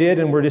of them did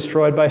and were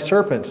destroyed by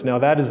serpents. Now,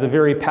 that is the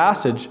very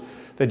passage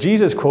that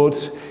Jesus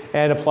quotes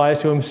and applies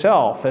to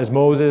himself. As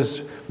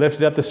Moses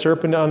lifted up the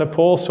serpent on a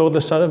pole, so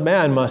the Son of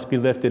Man must be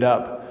lifted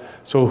up.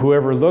 So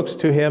whoever looks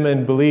to him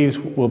and believes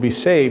will be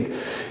saved.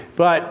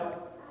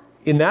 But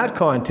in that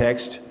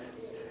context,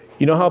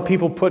 you know how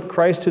people put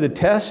Christ to the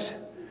test?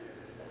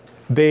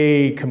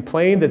 They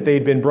complained that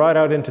they'd been brought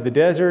out into the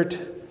desert,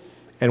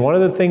 and one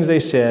of the things they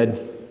said,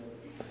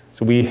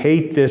 "So we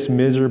hate this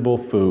miserable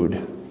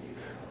food.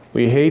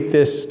 We hate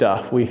this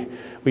stuff. We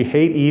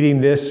hate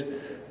eating this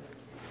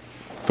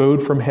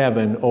food from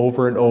heaven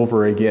over and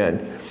over again."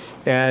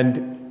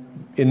 And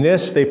in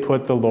this, they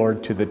put the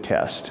Lord to the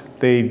test.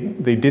 They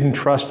didn't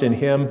trust in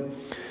him.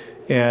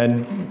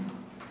 And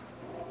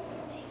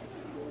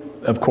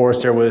of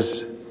course, there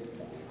was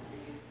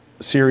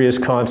serious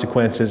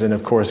consequences. And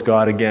of course,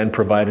 God again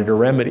provided a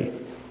remedy.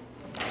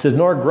 It says,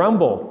 "Nor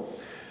grumble,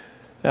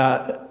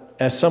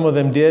 as some of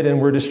them did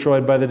and were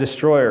destroyed by the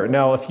destroyer."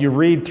 Now, if you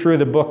read through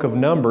the book of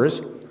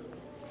Numbers,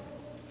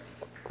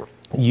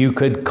 you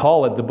could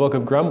call it the book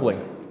of grumbling.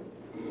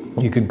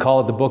 You could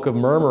call it the book of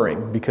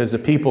murmuring, because the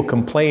people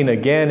complain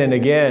again and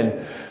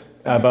again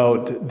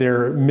about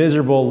their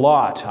miserable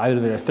lot.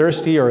 Either they're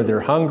thirsty or they're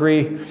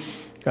hungry,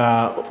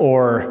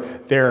 or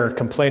they're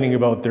complaining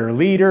about their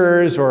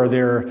leaders, or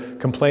they're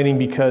complaining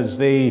because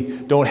they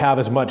don't have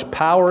as much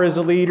power as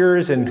the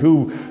leaders, and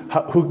who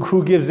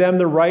gives them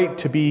the right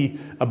to be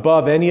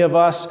above any of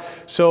us.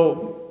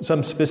 So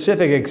some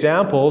specific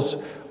examples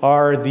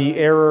are the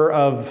error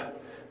of,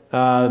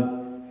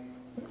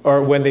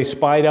 or when they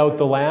spied out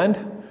the land,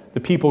 the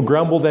people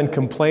grumbled and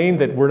complained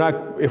that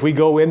if we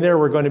go in there,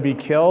 we're going to be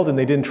killed, and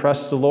they didn't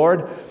trust the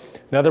Lord.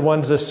 Another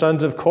one's the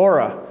sons of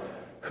Korah,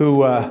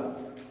 who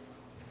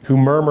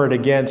murmured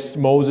against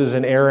Moses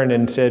and Aaron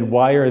and said,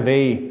 why are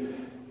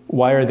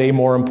they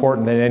more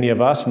important than any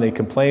of us? And they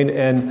complained,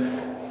 and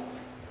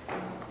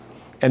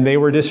they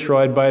were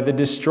destroyed by the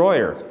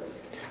destroyer.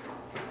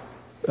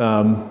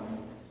 So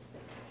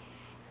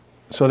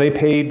they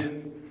paid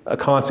a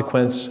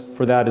consequence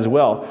for that as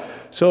well.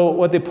 So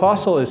what the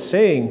apostle is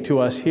saying to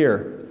us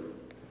here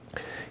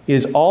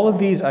is all of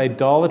these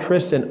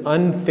idolatrous and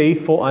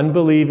unfaithful,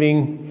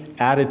 unbelieving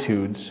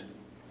attitudes,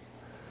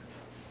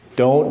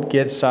 don't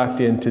get sucked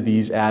into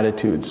these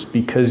attitudes,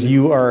 because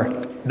you are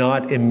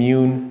not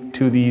immune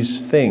to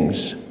these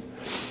things.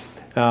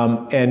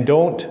 And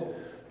don't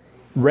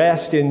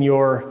rest in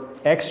your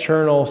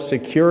external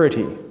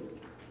security.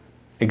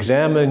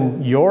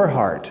 Examine your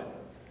heart.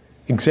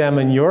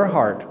 Examine your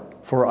heart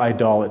for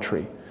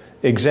idolatry.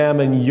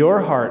 Examine your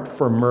heart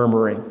for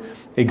murmuring.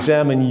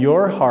 Examine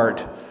your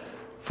heart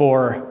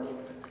for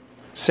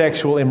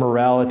sexual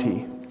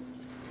immorality.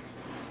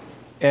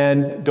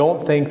 And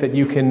don't think that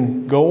you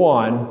can go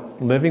on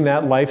living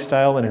that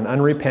lifestyle in an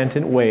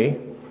unrepentant way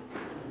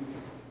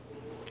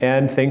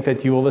and think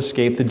that you will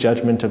escape the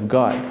judgment of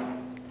God.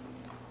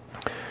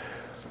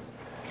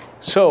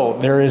 So,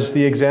 there is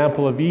the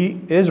example of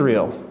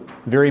Israel,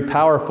 very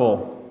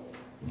powerful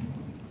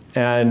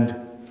and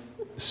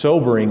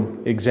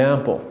sobering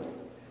example.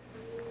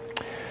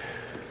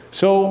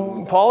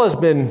 So, Paul has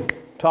been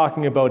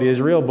talking about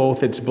Israel,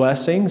 both its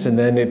blessings and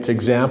then its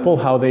example,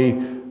 how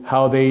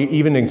they,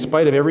 even in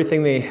spite of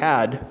everything they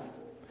had,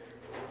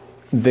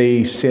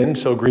 they sinned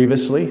so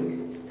grievously.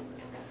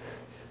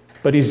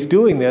 But he's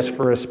doing this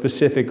for a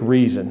specific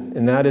reason,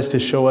 and that is to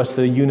show us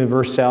the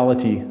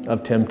universality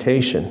of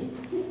temptation.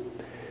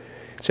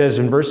 It says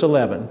in verse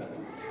 11,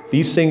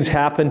 "These things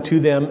happened to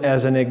them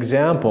as an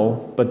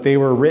example, but they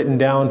were written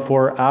down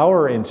for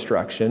our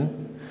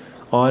instruction,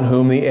 on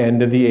whom the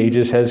end of the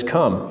ages has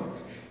come."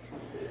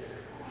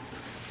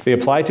 They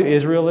apply to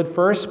Israel at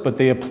first, but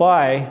they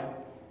apply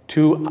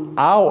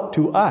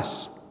to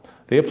us.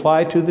 They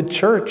apply to the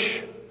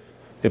church.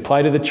 They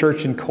apply to the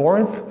church in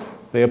Corinth.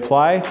 They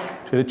apply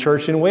to the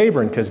church in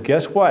Weyburn, because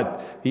guess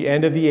what? The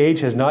end of the age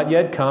has not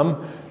yet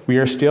come. We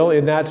are still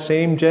in that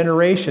same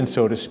generation,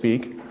 so to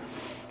speak.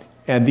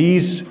 And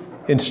these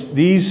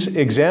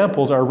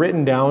examples are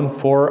written down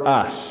for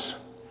us,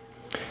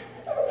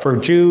 for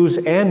Jews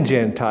and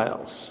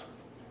Gentiles.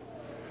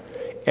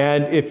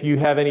 And if you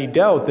have any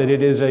doubt that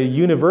it is a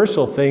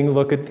universal thing,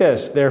 look at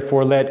this.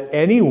 "Therefore let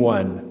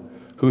anyone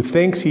who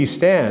thinks he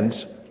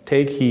stands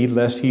take heed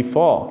lest he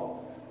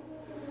fall."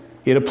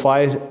 It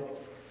applies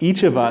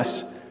each of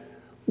us.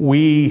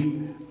 We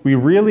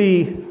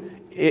really,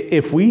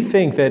 if we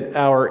think that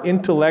our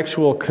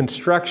intellectual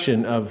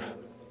construction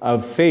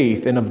of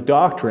faith and of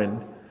doctrine,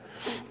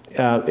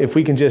 if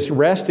we can just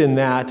rest in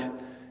that,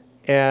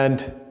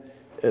 and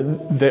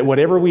that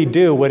whatever we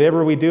do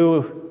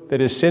that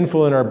is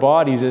sinful in our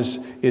bodies is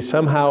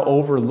somehow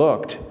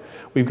overlooked,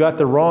 we've got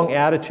the wrong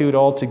attitude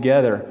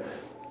altogether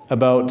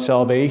about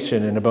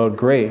salvation and about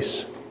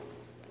grace.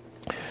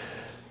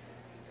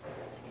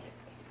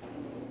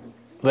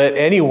 "Let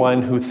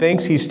anyone who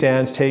thinks he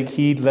stands take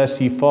heed lest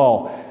he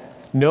fall.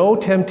 No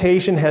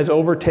temptation has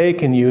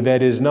overtaken you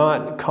that is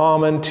not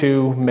common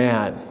to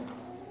man."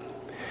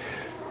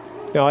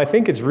 Now, I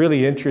think it's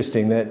really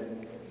interesting that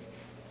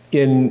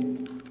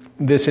in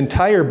this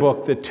entire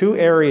book, the two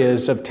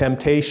areas of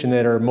temptation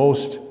that are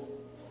most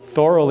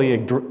thoroughly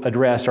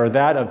addressed are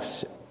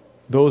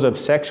those of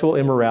sexual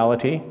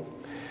immorality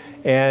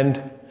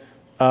and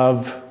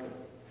of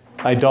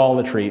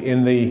idolatry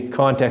in the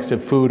context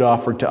of food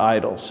offered to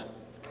idols.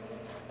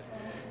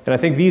 And I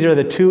think these are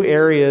the two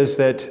areas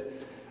that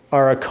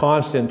are a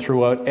constant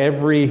throughout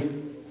every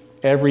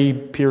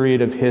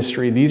period of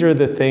history. These are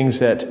the things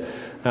that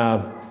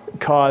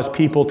cause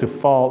people to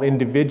fall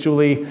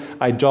individually.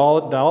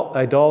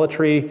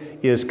 Idolatry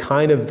is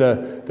kind of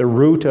the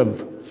root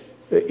of,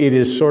 it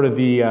is sort of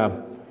the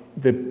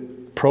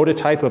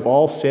prototype of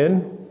all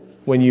sin.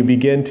 When you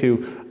begin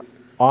to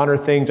honor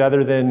things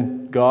other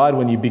than God,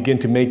 when you begin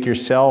to make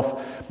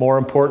yourself more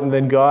important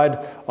than God,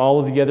 all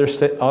of the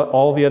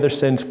other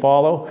sins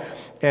follow.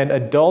 And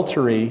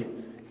adultery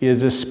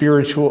is is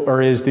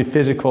the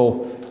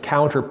physical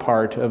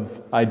counterpart of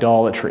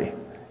idolatry.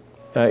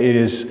 It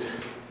is,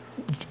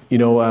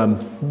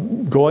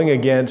 going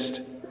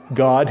against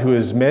God, who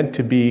is meant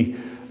to be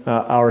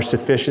our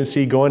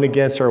sufficiency, going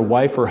against our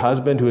wife or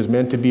husband, who is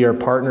meant to be our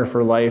partner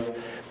for life,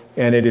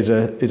 and it is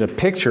a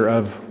picture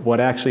of what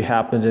actually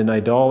happens in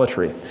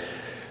idolatry.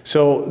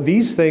 So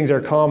these things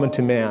are common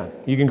to man.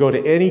 You can go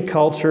to any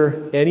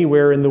culture,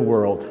 anywhere in the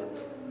world,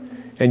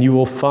 and you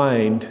will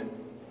find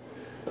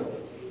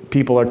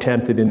people are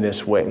tempted in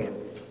this way.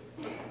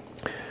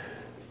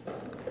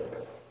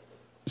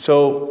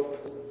 So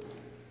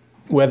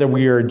whether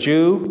we are a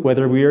Jew,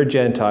 whether we are a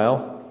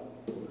Gentile,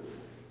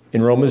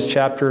 in Romans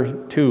chapter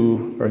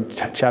 2, or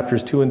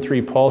chapters 2 and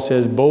 3, Paul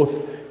says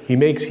both. He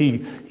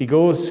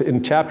goes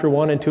in chapter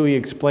 1 and 2, he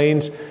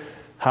explains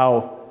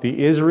how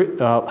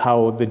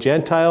the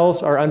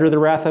Gentiles are under the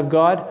wrath of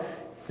God,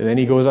 and then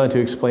he goes on to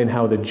explain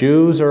how the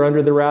Jews are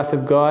under the wrath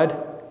of God,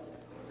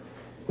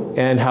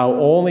 and how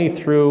only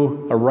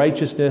through a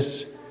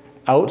righteousness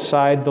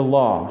outside the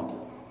law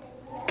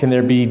can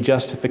there be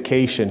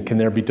justification, can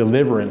there be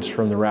deliverance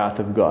from the wrath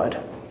of God.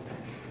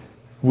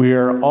 We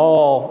are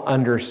all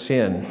under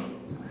sin.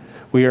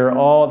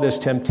 This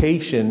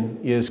temptation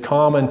is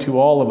common to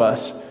all of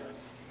us.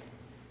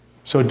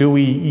 So do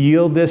we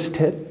yield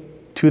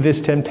to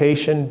this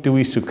temptation? Do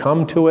we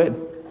succumb to it?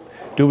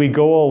 Do we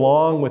go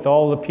along with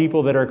all the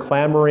people that are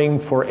clamoring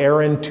for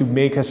Aaron to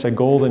make us a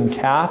golden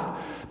calf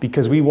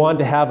because we want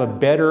to have a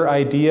better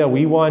idea?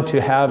 We want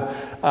to have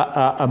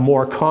a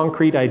more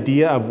concrete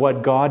idea of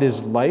what God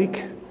is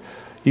like.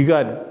 You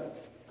got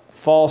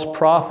false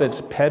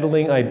prophets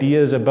peddling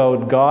ideas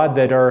about God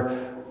that are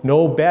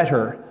no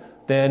better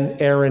than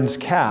Aaron's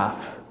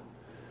calf.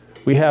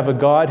 We have a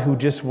God who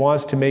just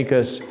wants to make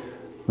us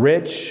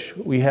rich.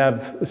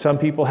 Some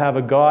people have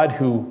a God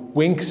who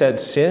winks at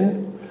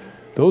sin.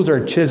 Those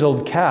are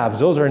chiseled calves.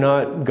 Those are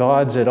not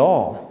gods at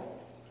all.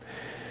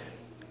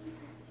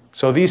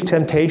 So these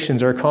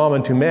temptations are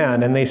common to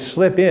man, and they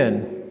slip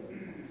in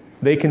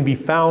They can be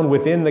found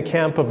within the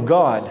camp of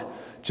God,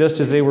 just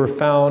as they were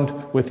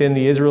found within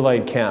the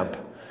Israelite camp.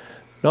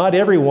 Not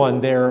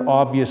everyone there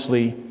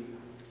obviously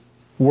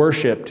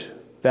worshipped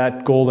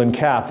that golden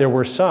calf. There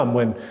were some,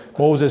 when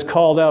Moses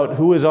called out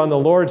who is on the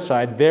Lord's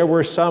side, there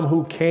were some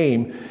who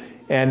came,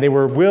 and they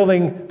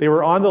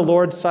were on the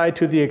Lord's side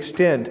to the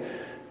extent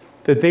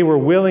that they were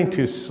willing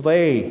to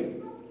slay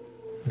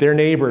their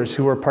neighbors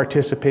who were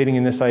participating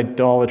in this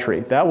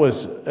idolatry. That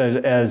was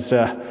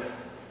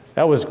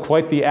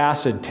quite the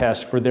acid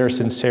test for their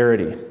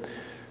sincerity.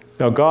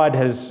 Now, God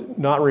has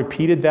not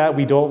repeated that.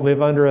 We don't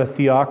live under a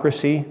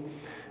theocracy.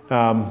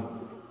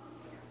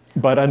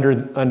 But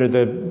under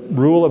the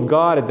rule of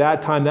God at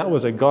that time, that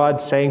was a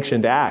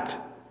God-sanctioned act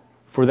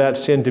for that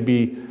sin to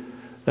be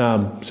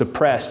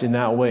suppressed in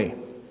that way.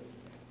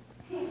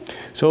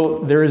 So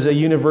there is a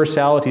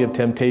universality of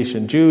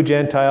temptation. Jew,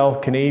 Gentile,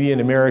 Canadian,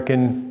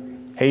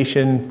 American,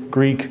 Haitian,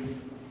 Greek,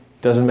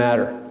 doesn't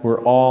matter.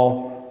 We're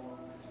all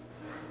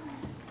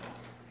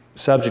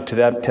subject to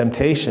that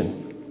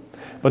temptation.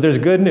 But there's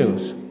good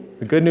news.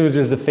 The good news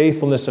is the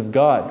faithfulness of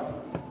God.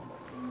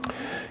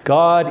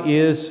 God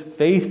is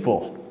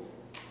faithful.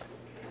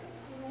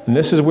 And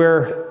this is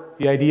where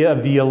the idea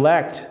of the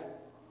elect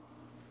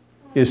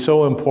is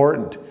so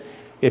important.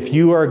 If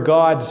you are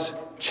God's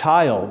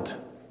child,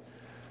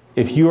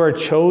 if you are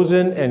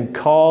chosen and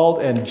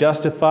called and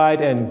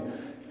justified and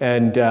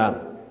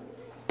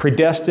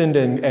predestined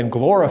and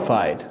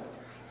glorified,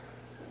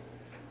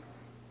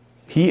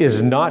 He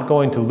is not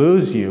going to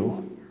lose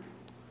you,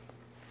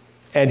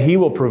 and He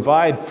will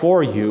provide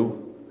for you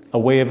a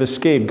way of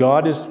escape.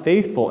 God is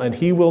faithful, and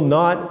He will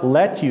not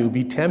let you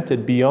be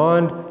tempted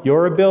beyond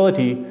your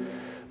ability,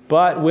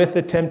 but with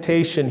the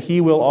temptation,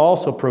 He will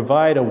also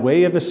provide a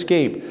way of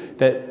escape,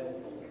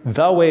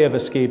 the way of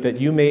escape that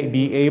you may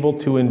be able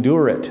to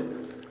endure it.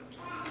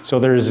 So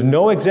there is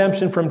no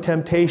exemption from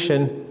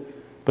temptation,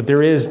 but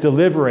there is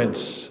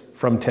deliverance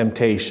from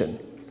temptation.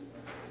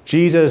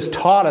 Jesus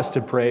taught us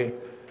to pray,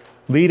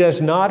 lead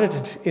us not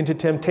into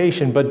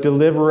temptation, but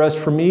deliver us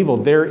from evil.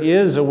 There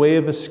is a way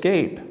of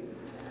escape.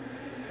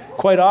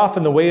 Quite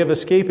often, the way of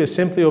escape is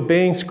simply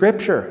obeying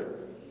Scripture.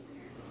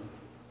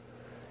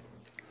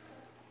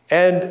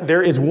 And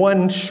there is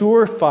one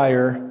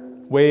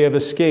surefire way of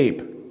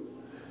escape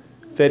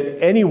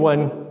that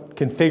anyone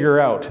can figure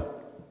out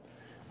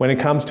when it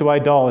comes to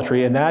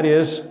idolatry, and that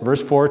is,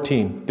 verse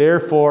 14,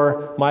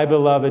 "Therefore, my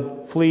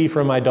beloved, flee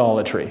from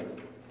idolatry."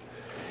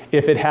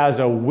 If it has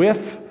a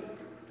whiff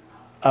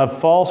of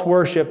false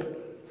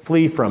worship,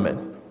 flee from it.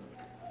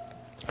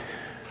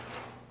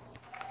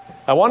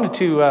 I wanted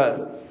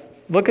to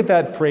look at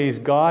that phrase,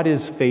 God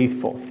is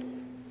faithful.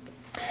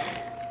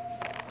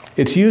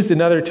 It's used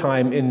another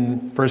time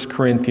in 1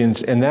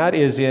 Corinthians, and that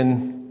is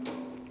in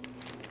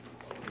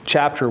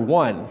chapter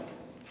 1.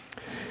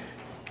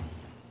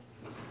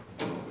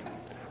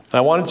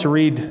 I wanted to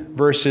read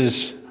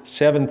verses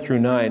 7 through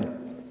 9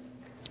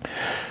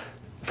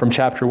 from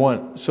chapter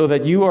 1. "So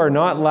that you are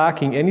not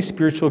lacking any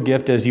spiritual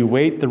gift as you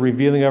wait the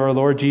revealing of our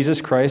Lord Jesus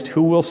Christ,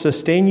 who will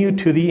sustain you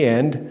to the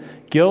end,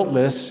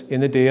 guiltless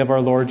in the day of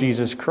our Lord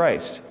Jesus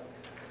Christ."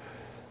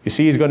 You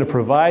see, He's going to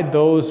provide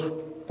those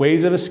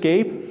ways of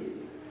escape,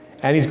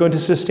 and He's going to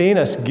sustain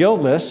us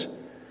guiltless.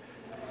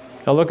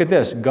 Now look at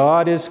this.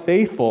 "God is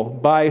faithful,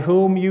 by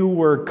whom you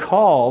were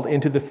called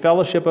into the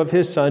fellowship of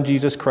His Son,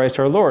 Jesus Christ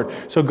our Lord."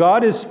 So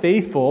God is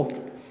faithful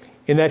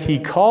in that He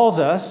calls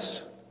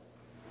us,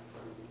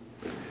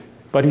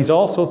 but He's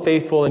also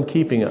faithful in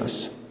keeping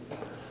us.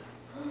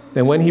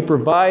 And when He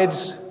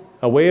provides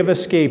a way of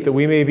escape that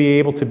we may be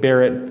able to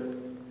bear it,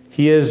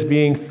 He is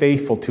being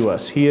faithful to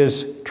us. He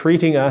is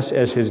treating us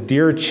as His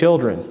dear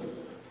children.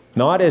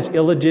 Not as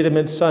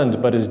illegitimate sons,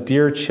 but as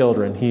dear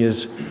children. He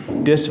is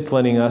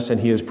disciplining us, and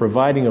He is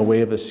providing a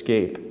way of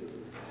escape.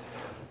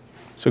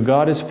 So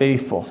God is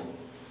faithful.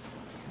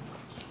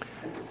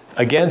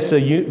 Against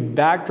a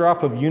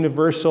backdrop of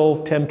universal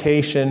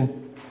temptation,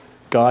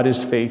 God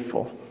is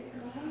faithful.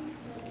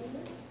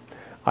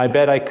 I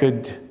bet I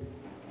could,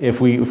 if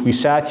we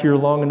sat here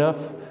long enough,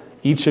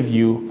 each of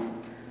you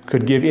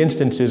could give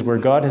instances where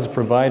God has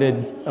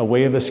provided a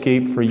way of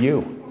escape for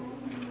you.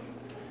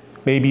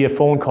 Maybe a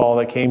phone call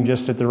that came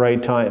just at the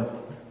right time.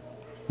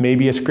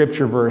 Maybe a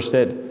scripture verse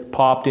that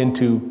popped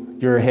into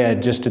your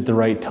head just at the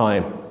right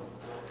time.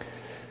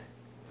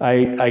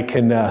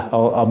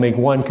 I'll make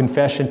one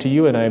confession to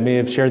you, and I may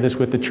have shared this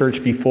with the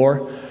church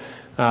before,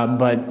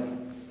 but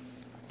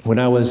when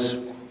I was,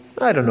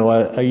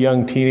 a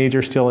young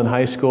teenager still in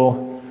high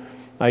school,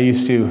 I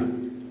used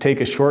to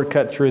take a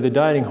shortcut through the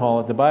dining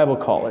hall at the Bible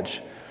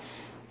college,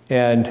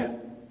 and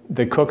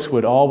the cooks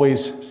would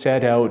always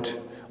set out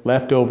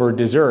leftover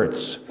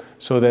desserts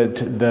so that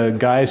the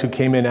guys who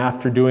came in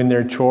after doing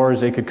their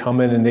chores, they could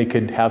come in and they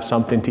could have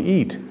something to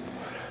eat.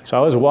 So I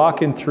was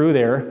walking through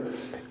there,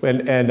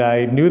 and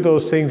I knew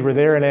those things were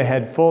there, and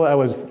I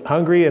was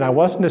hungry, and I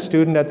wasn't a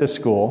student at the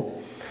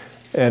school,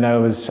 and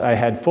I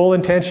had full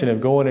intention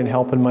of going and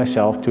helping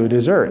myself to a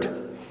dessert.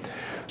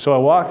 So I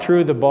walked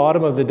through the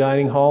bottom of the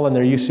dining hall, and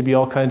there used to be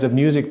all kinds of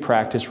music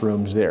practice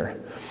rooms there.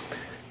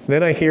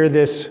 Then I hear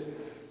this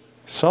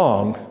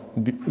song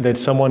that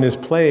someone is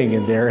playing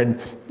in there, and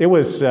it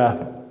was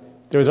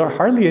there was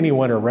hardly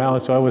anyone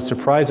around, so I was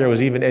surprised there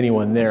was even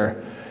anyone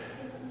there.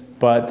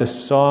 But the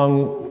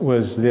song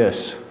was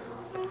this: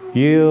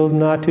 "Yield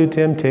not to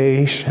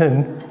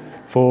temptation,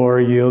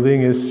 for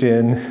yielding is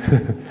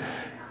sin.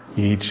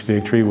 Each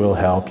victory will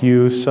help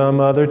you some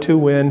other to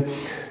win."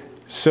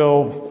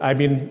 So, I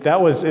mean,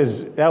 that was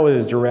as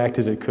direct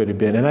as it could have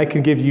been. And I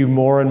could give you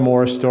more and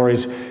more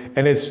stories.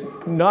 And it's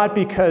not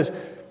because,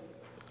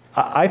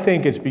 I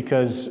think it's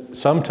because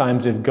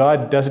sometimes if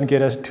God doesn't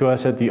get us to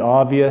us at the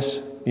obvious,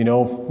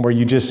 where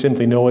you just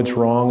simply know it's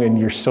wrong and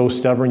you're so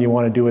stubborn you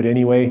want to do it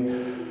anyway,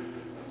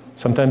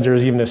 sometimes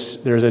there's even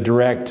there's a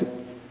direct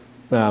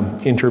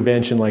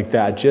intervention like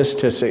that, just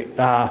to say,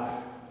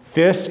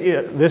 this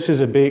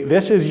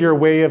is your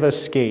way of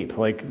escape.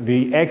 Like,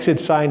 the exit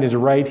sign is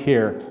right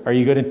here. Are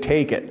you going to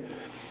take it?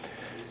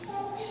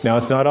 Now,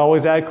 it's not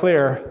always that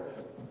clear.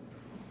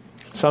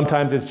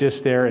 Sometimes it's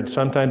just there, and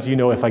sometimes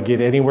if I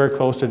get anywhere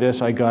close to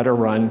this, I got to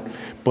run,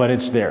 but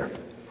it's there.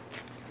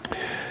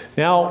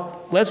 Now,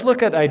 let's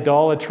look at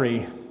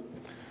idolatry.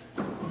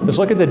 Let's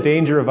look at the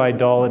danger of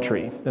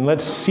idolatry, and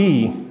let's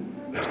see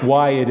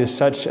why it is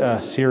such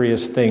a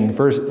serious thing.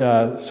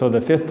 So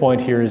the fifth point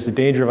here is the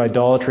danger of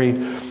idolatry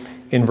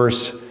in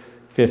verse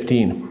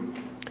 15.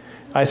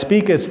 "I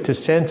speak as to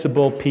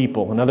sensible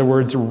people," in other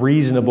words,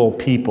 reasonable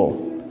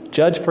people.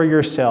 "Judge for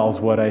yourselves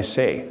what I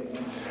say."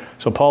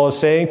 So Paul is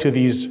saying to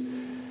these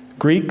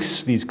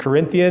Greeks, these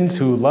Corinthians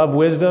who love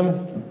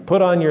wisdom,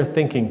 put on your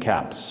thinking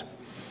caps.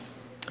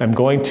 I'm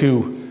going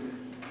to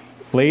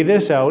lay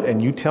this out,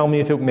 and you tell me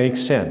if it makes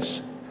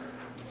sense.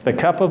 The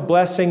cup of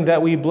blessing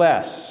that we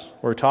bless,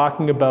 we're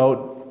talking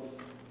about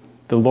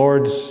the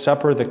Lord's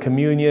Supper, the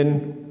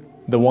communion,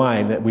 the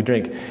wine that we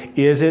drink.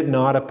 Is it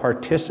not a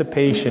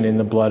participation in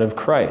the blood of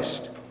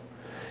Christ?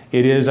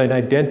 It is an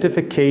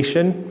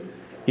identification.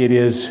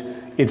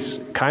 It's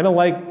kind of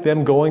like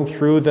them going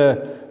through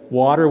the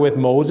water with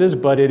Moses,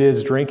 but it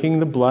is drinking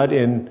the blood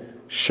in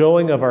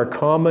showing of our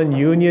common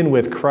union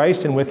with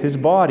Christ and with his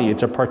body.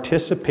 It's a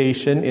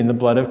participation in the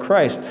blood of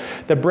Christ.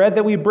 The bread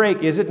that we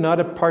break, is it not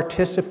a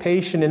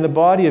participation in the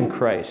body of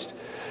Christ?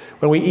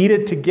 When we eat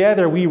it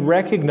together, we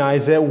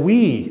recognize that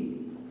we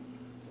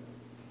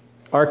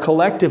are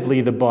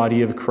collectively the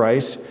body of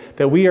Christ,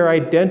 that we are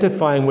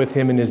identifying with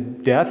him in his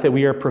death, that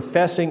we are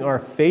professing our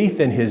faith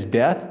in his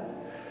death.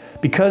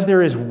 Because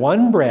there is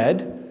one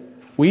bread,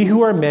 we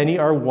who are many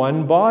are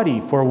one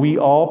body, for we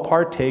all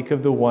partake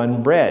of the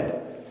one bread.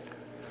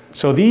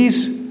 So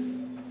these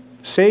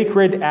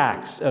sacred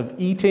acts of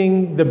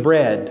eating the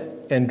bread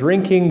and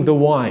drinking the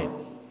wine,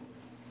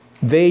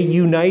 they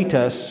unite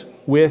us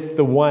with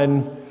the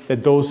one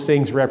that those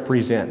things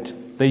represent.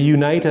 They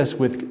unite us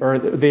with, or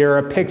they are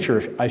a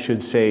picture, I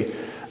should say,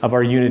 of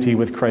our unity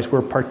with Christ.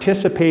 We're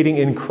participating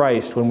in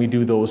Christ when we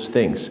do those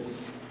things.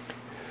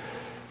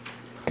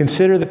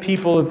 Consider the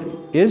people of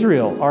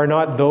Israel. Are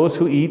not those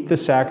who eat the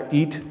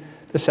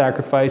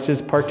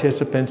sacrifices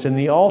participants in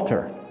the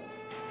altar?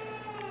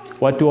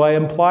 What do I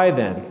imply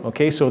then?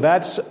 Okay, so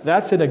that's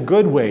in a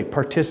good way,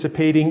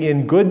 participating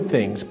in good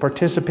things,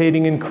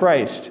 participating in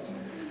Christ.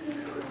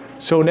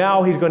 So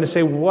now he's going to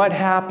say, what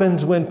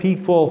happens when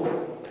people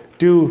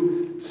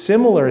do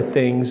similar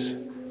things,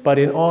 but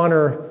in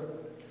honor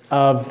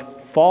of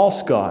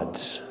false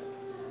gods?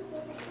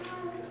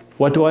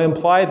 What do I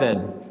imply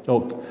then?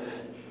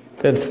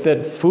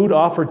 That food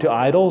offered to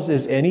idols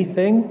is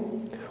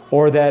anything?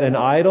 Or that an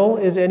idol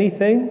is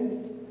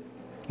anything?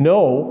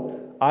 No,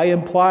 I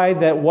imply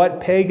that what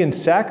pagan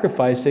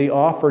sacrifice they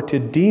offer to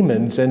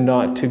demons and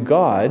not to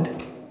God.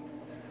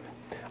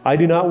 I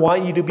do not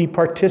want you to be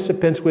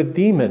participants with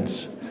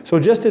demons. So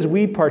just as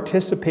we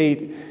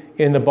participate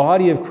in the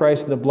body of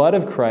Christ and the blood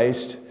of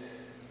Christ,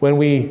 when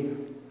we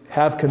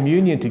have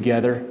communion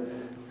together,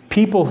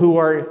 people who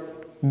are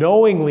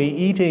knowingly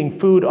eating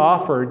food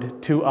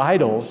offered to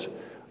idols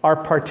are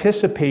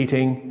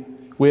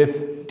participating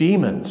with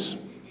demons.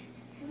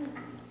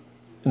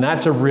 And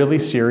that's a really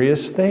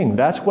serious thing.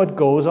 That's what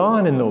goes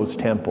on in those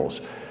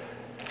temples,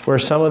 where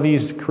some of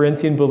these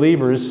Corinthian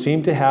believers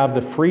seem to have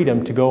the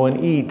freedom to go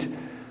and eat.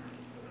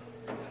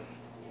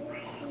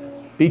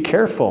 Be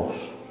careful.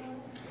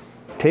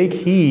 Take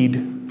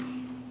heed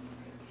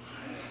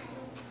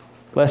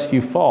lest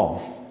you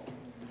fall.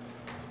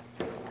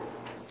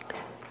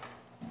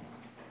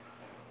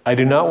 I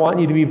do not want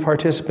you to be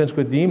participants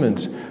with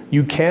demons.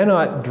 You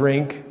cannot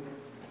drink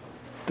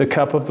the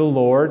cup of the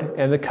Lord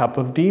and the cup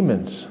of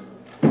demons.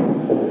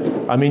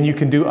 I mean, you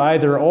can do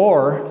either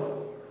or,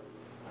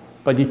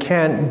 but you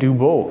can't do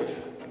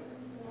both.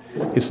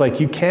 It's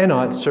like you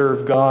cannot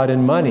serve God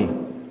and money.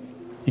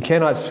 You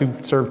cannot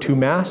serve two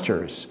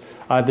masters.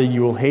 Either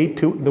you will hate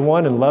the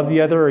one and love the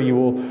other, or you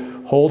will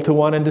hold to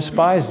one and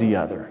despise the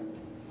other.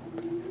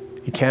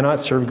 You cannot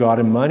serve God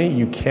and money.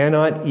 You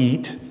cannot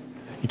eat.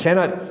 You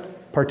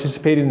cannot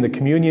participate in the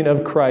communion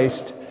of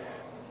Christ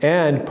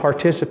and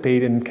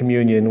participate in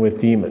communion with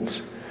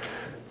demons.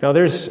 Now,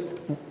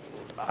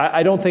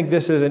 I don't think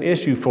this is an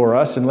issue for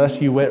us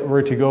unless you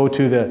were to go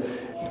to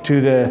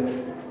to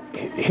the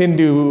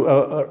Hindu,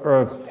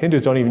 or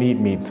Hindus don't even eat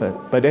meat.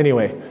 But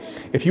anyway,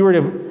 if you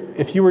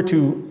were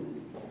to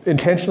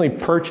intentionally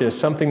purchase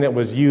something that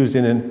was used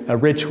in a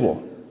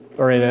ritual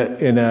or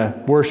in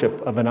a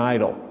worship of an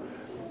idol,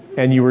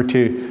 and you were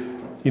to,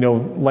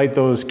 light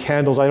those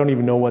candles, I don't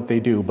even know what they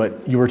do,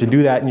 but you were to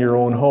do that in your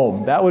own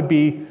home, that would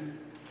be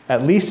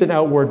at least an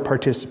outward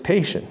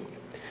participation.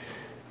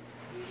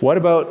 What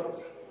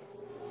about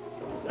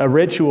a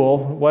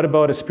ritual? What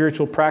about a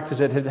spiritual practice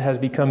that has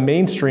become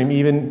mainstream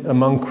even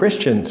among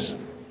Christians?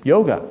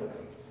 Yoga.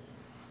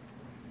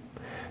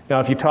 Now,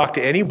 if you talk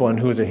to anyone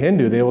who is a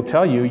Hindu, they will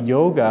tell you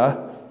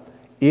yoga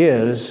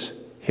is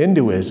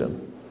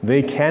Hinduism.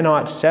 They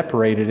cannot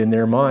separate it in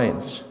their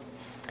minds.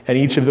 And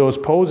each of those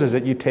poses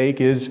that you take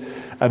is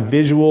a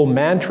visual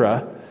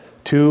mantra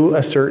to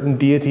a certain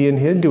deity in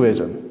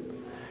Hinduism.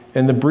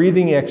 And the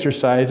breathing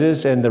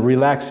exercises and the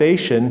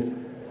relaxation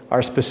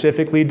are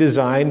specifically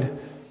designed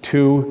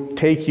to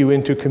take you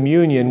into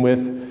communion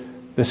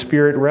with the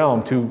spirit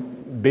realm, to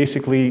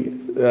basically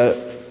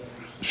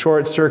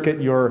short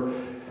circuit your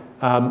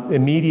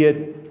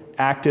immediate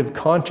active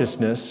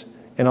consciousness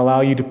and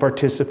allow you to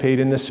participate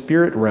in the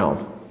spirit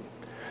realm.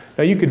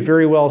 Now, you could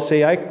very well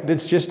say,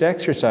 it's just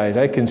exercise.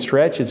 I can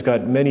stretch. It's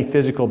got many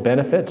physical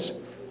benefits.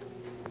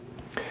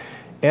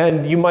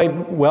 And you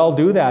might well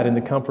do that in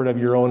the comfort of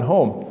your own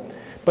home.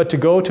 But to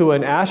go to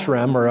an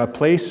ashram or a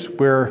place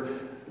where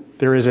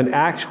there is an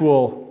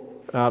actual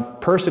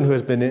person who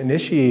has been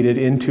initiated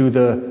into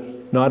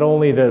not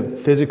only the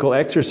physical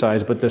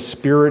exercise, but the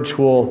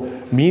spiritual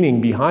meaning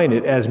behind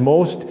it, as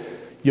most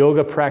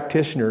yoga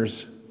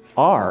practitioners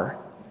are,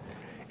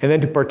 and then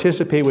to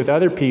participate with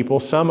other people,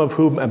 some of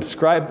whom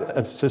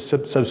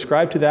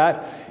subscribe to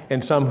that,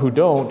 and some who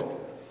don't,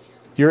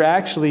 you're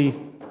actually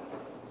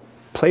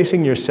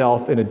placing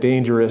yourself in a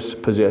dangerous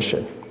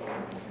position.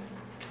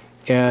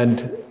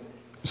 And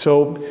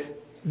so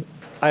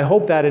I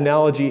hope that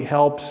analogy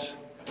helps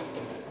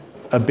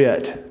a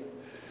bit.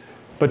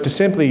 But to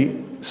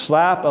simply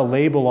slap a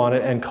label on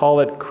it and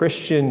call it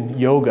Christian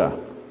yoga,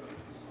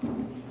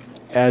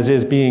 as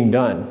is being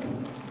done,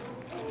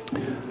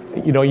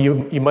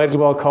 you might as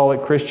well call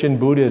it Christian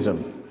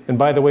Buddhism. And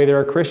by the way, there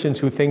are Christians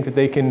who think that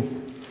they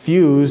can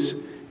fuse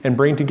and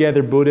bring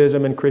together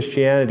Buddhism and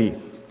Christianity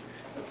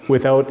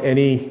without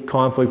any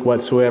conflict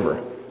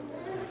whatsoever.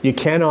 You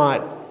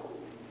cannot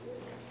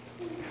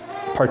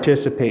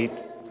participate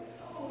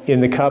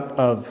in the cup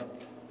of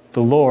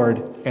the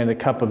Lord and the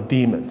cup of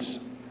demons.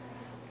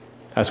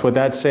 That's what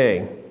that's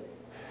saying.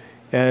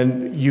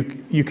 And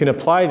you can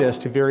apply this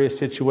to various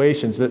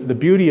situations. The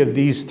beauty of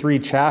these 3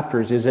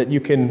 chapters is that you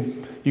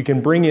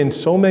can bring in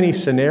so many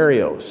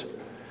scenarios,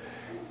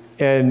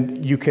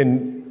 and you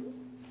can,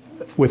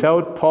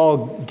 without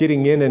Paul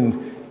getting in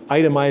and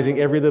itemizing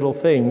every little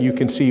thing, you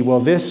can see,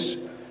 well, this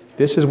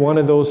is one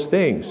of those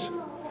things.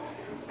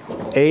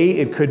 A,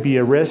 it could be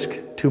a risk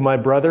to my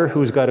brother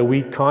who's got a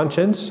weak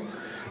conscience.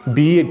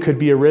 B, it could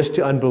be a risk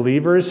to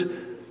unbelievers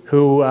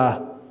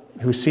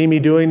who see me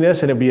doing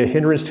this, and it'll be a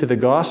hindrance to the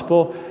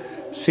gospel.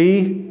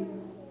 C,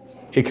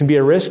 it can be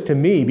a risk to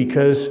me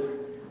because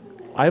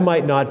I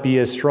might not be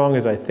as strong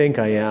as I think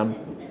I am,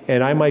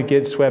 and I might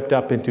get swept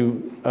up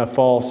into a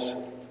false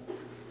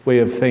way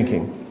of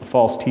thinking, a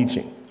false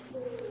teaching.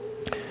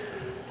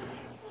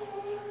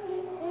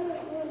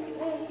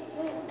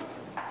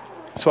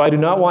 So I do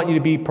not want you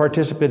to be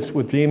participants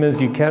with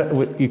demons. You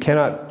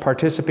cannot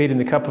participate in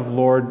the cup of the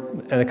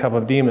Lord and the cup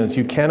of demons.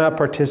 You cannot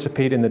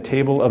participate in the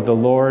table of the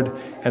Lord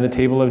and the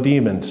table of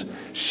demons.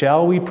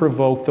 Shall we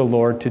provoke the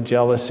Lord to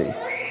jealousy?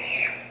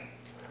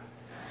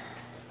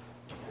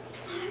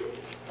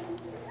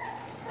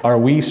 Are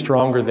we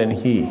stronger than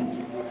He?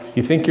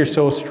 You think you're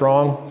so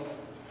strong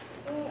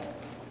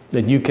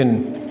that you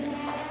can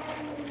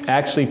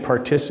actually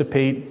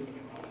participate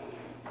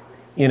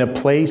in a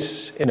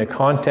place, in a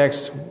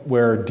context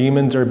where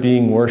demons are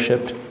being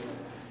worshipped,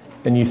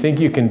 and you think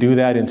you can do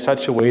that in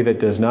such a way that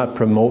does not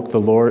provoke the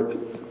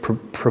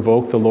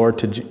Lord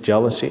to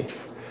jealousy?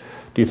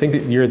 Do you think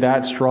that you're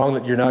that strong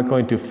that you're not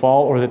going to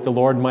fall, or that the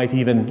Lord might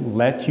even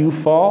let you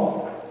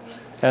fall,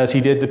 as He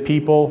did the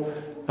people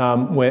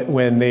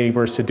when they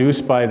were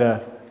seduced by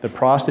the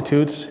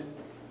prostitutes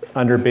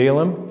under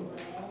Balaam?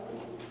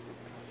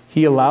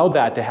 He allowed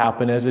that to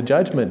happen as a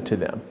judgment to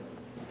them.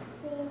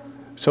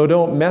 So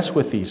don't mess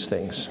with these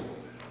things.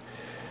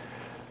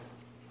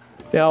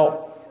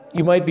 Now,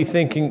 you might be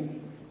thinking,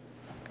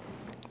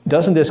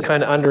 doesn't this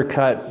kind of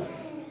undercut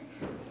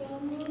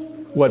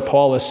what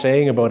Paul is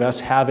saying about us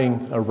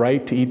having a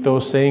right to eat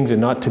those things and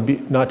not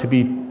to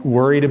be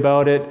worried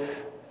about it?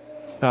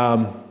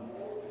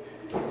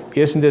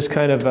 Isn't this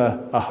kind of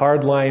a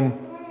hardline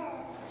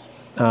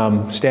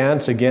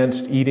stance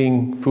against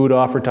eating food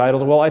offered to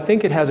idols? Well, I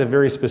think it has a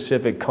very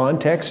specific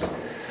context.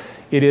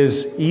 It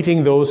is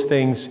eating those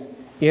things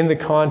in the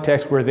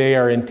context where they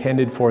are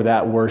intended for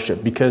that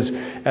worship. Because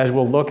as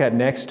we'll look at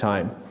next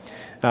time,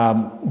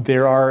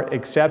 there are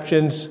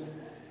exceptions.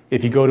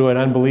 If you go to an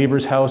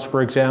unbeliever's house,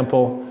 for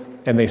example,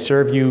 and they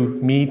serve you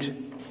meat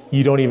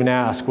you don't even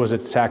ask, was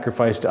it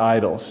sacrificed to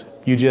idols?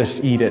 You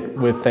just eat it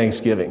with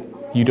thanksgiving.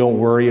 You don't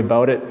worry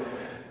about it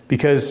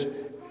because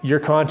your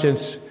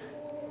conscience,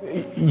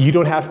 you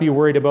don't have to be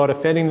worried about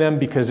offending them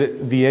because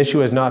the issue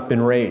has not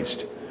been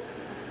raised.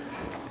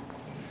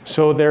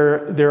 So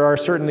there are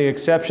certainly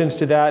exceptions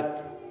to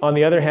that. On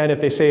the other hand, if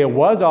they say it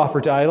was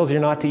offered to idols,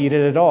 you're not to eat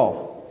it at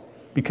all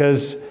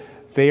because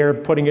they are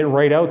putting it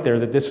right out there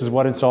that this is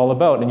what it's all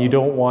about, and you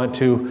don't want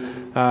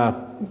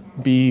to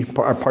be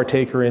a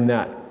partaker in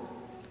that.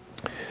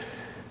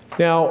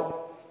 Now,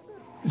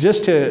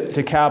 just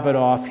to cap it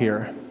off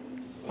here,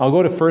 I'll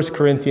go to 1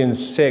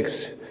 Corinthians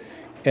 6,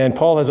 and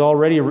Paul has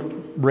already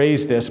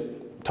raised this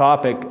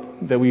topic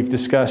that we've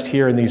discussed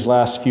here in these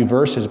last few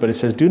verses, but it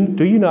says,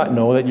 Do you not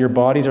know that your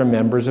bodies are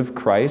members of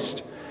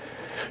Christ?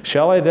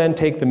 Shall I then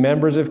take the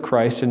members of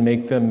Christ and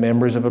make them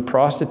members of a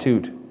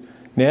prostitute?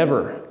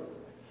 Never.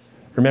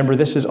 Remember,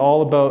 this is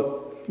all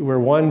about, we're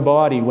one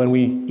body. When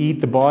we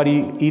eat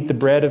the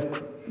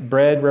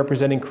bread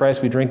representing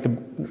Christ, we drink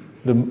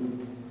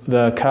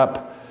the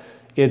cup.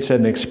 It's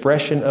an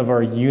expression of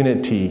our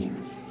unity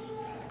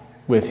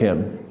with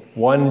Him.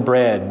 One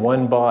bread,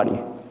 one body.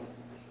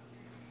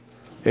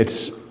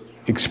 It's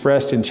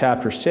expressed in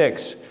chapter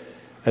 6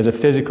 as a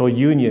physical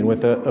union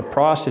with a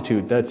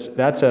prostitute. That's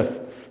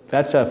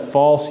a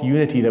false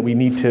unity that we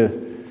need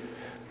to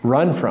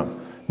run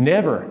from.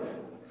 Never.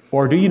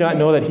 Or do you not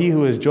know that he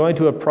who is joined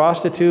to a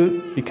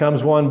prostitute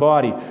becomes one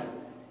body?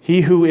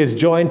 He who is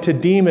joined to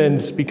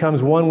demons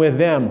becomes one with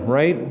them,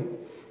 right?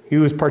 He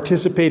who is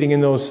participating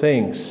in those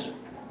things.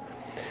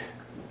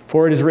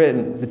 For it is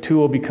written, the two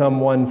will become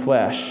one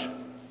flesh.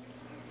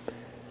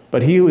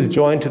 But he who is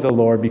joined to the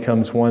Lord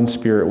becomes one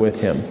spirit with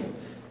Him.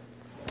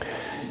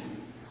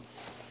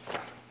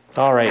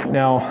 All right,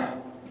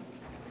 now,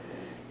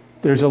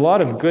 there's a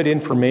lot of good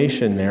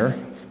information there.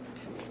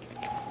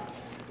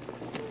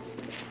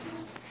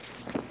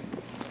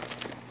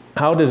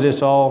 How does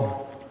this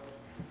all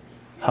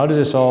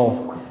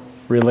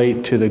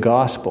relate to the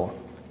gospel?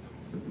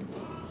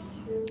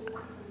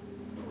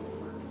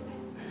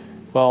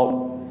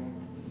 Well,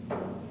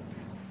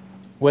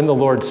 when the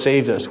Lord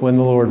saves us, when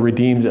the Lord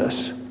redeems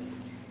us,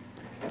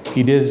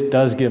 He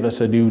does give us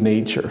a new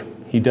nature.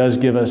 He does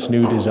give us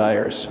new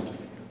desires.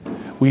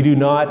 We do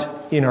not,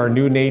 in our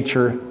new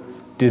nature,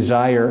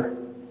 desire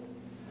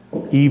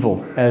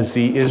evil as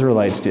the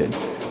Israelites did.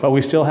 But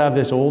we still have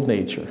this old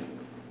nature.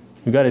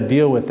 We've got to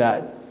deal with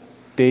that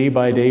day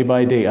by day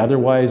by day.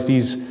 Otherwise,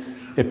 these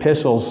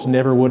epistles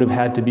never would have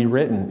had to be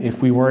written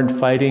if we weren't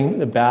fighting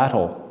the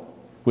battle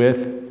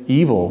with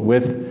evil,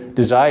 with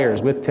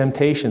desires, with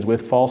temptations,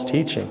 with false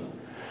teaching.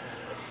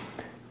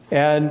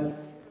 And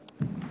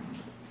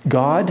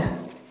God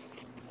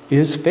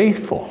is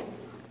faithful.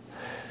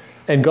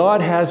 And God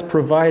has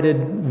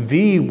provided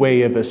the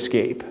way of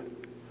escape.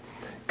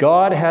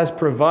 God has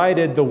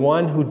provided the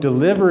one who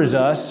delivers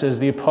us, as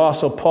the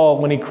Apostle Paul,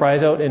 when he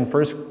cries out in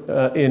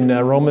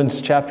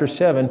Romans chapter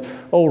 7,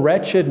 "O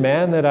wretched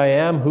man that I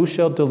am, who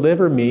shall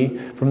deliver me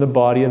from the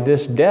body of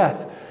this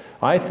death?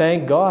 I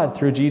thank God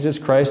through Jesus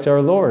Christ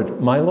our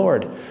Lord, my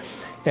Lord."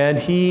 And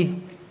He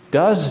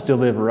does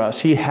deliver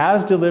us. He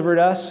has delivered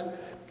us.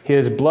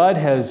 His blood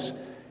has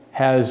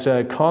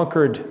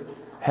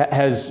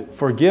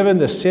forgiven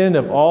the sin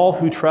of all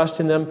who trust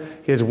in them.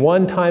 His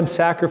one-time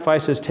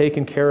sacrifice has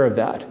taken care of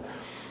that.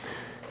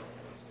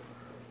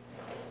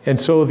 And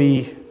so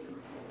the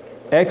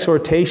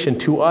exhortation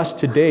to us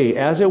today,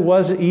 as it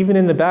was even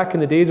in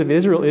the days of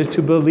Israel, is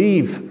to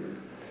believe.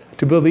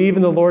 To believe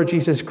in the Lord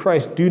Jesus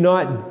Christ. Do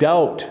not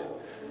doubt.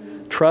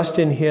 Trust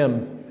in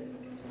Him.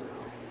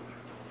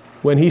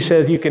 When He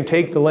says you can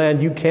take the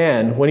land, you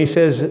can. When He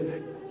says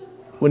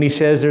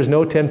there's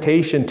no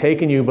temptation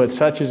taken you, but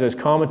such as is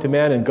common to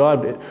man, and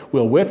God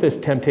will with this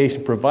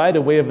temptation provide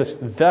a way of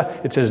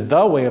it says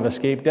the way of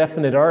escape,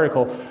 definite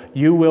article,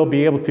 you will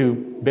be able to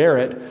bear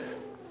it.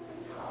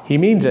 He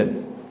means it.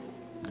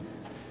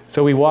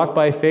 So we walk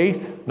by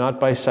faith, not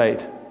by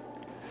sight.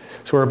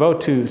 So we're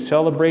about to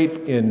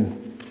celebrate in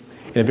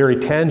a very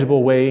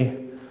tangible way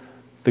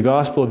the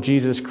gospel of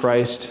Jesus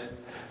Christ.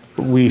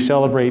 We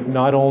celebrate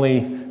not only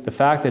the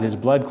fact that His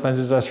blood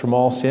cleanses us from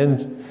all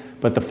sins,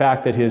 but the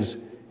fact that His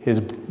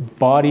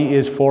body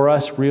is for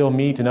us, real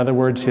meat. In other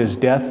words, His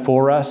death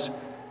for us.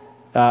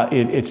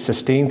 It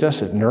sustains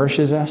us. It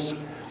nourishes us.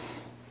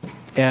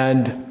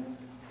 And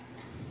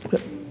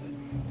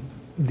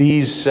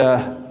these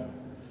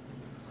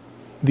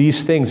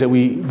things that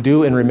we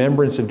do in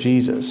remembrance of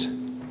Jesus,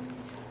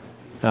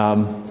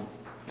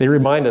 they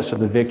remind us of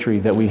the victory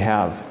that we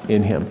have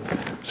in Him.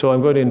 So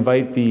I'm going to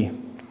invite the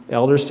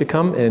elders to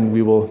come, and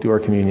we will do our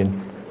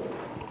communion.